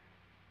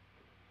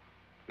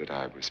that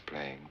I was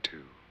playing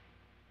too.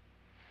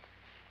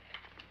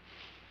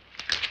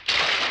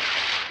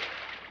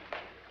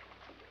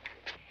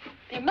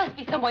 There must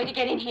be some way to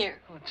get in here.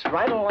 Oh, it's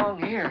right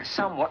along here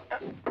somewhere.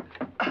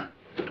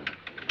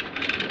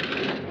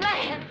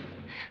 Lance!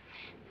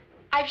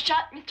 I've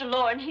shot Mr.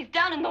 Lorne. He's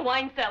down in the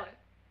wine cellar.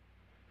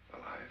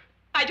 Alive?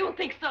 I don't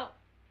think so.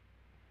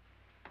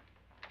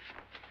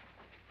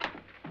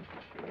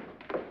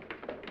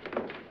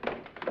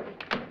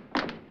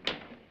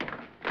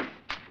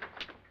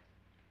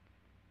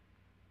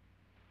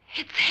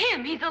 It's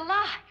him. He's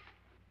alive.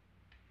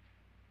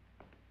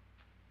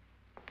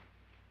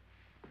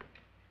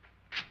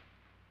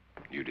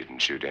 You didn't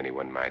shoot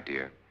anyone, my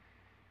dear.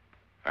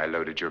 I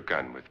loaded your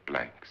gun with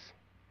blanks.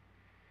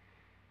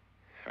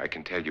 I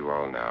can tell you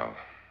all now.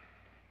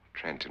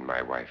 Trent and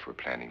my wife were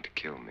planning to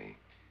kill me.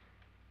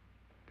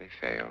 They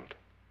failed.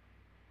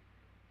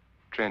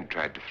 Trent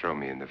tried to throw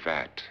me in the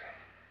vat.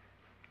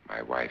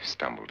 My wife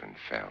stumbled and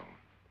fell.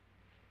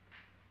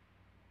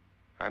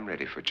 I'm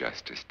ready for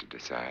justice to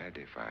decide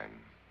if I'm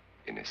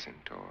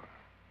innocent or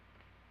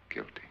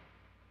guilty.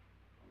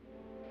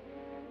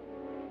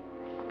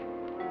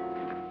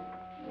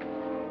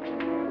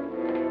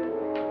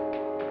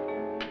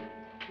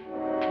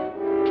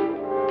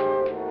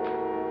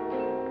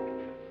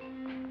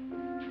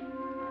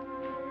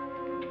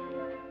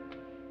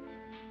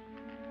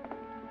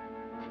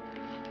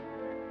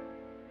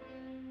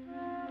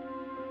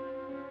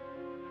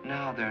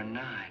 Now they're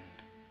 9.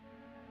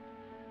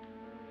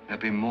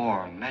 There'll be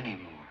more, many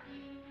more.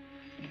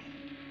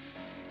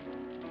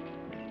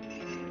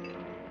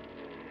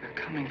 They're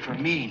coming for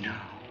me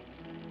now.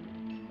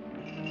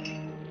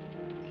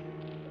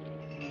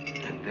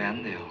 And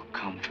then they'll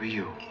come for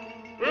you.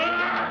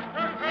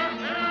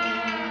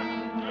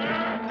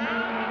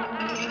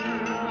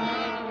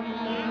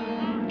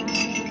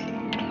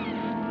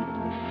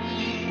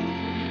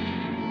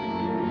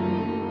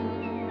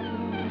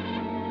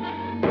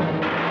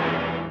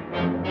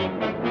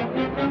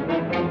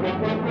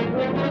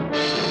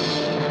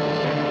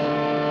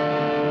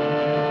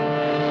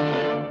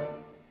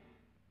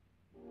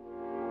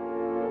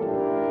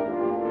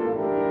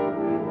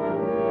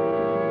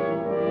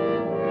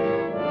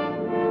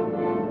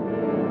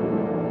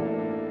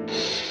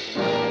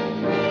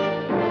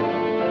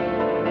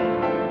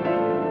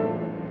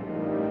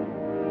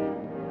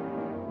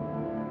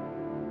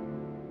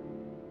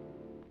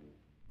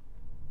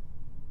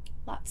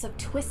 Lots of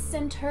twists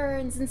and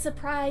turns and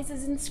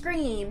surprises and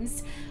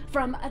screams,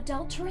 from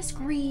adulterous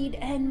greed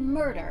and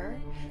murder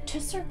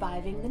to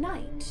surviving the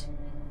night.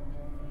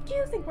 Do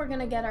you think we're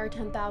gonna get our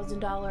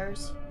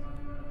 $10,000?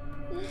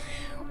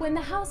 When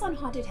The House on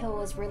Haunted Hill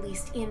was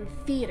released in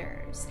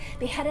theaters,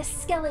 they had a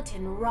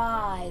skeleton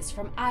rise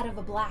from out of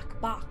a black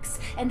box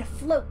and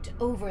float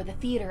over the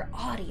theater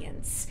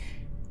audience.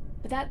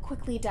 But that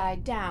quickly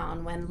died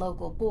down when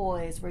local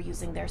boys were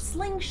using their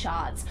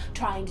slingshots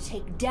trying to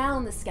take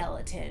down the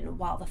skeleton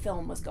while the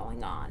film was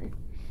going on.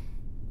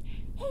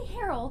 Hey,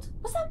 Harold,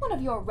 was that one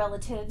of your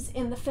relatives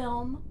in the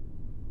film?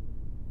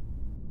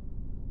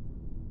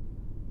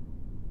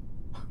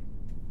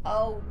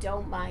 Oh,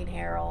 don't mind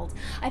Harold.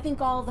 I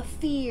think all the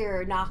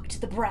fear knocked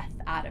the breath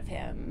out of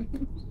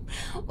him.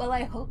 Well,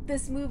 I hope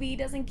this movie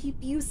doesn't keep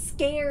you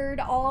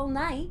scared all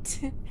night.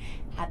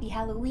 Happy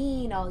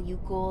Halloween, all you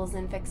ghouls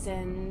and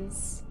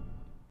vixens.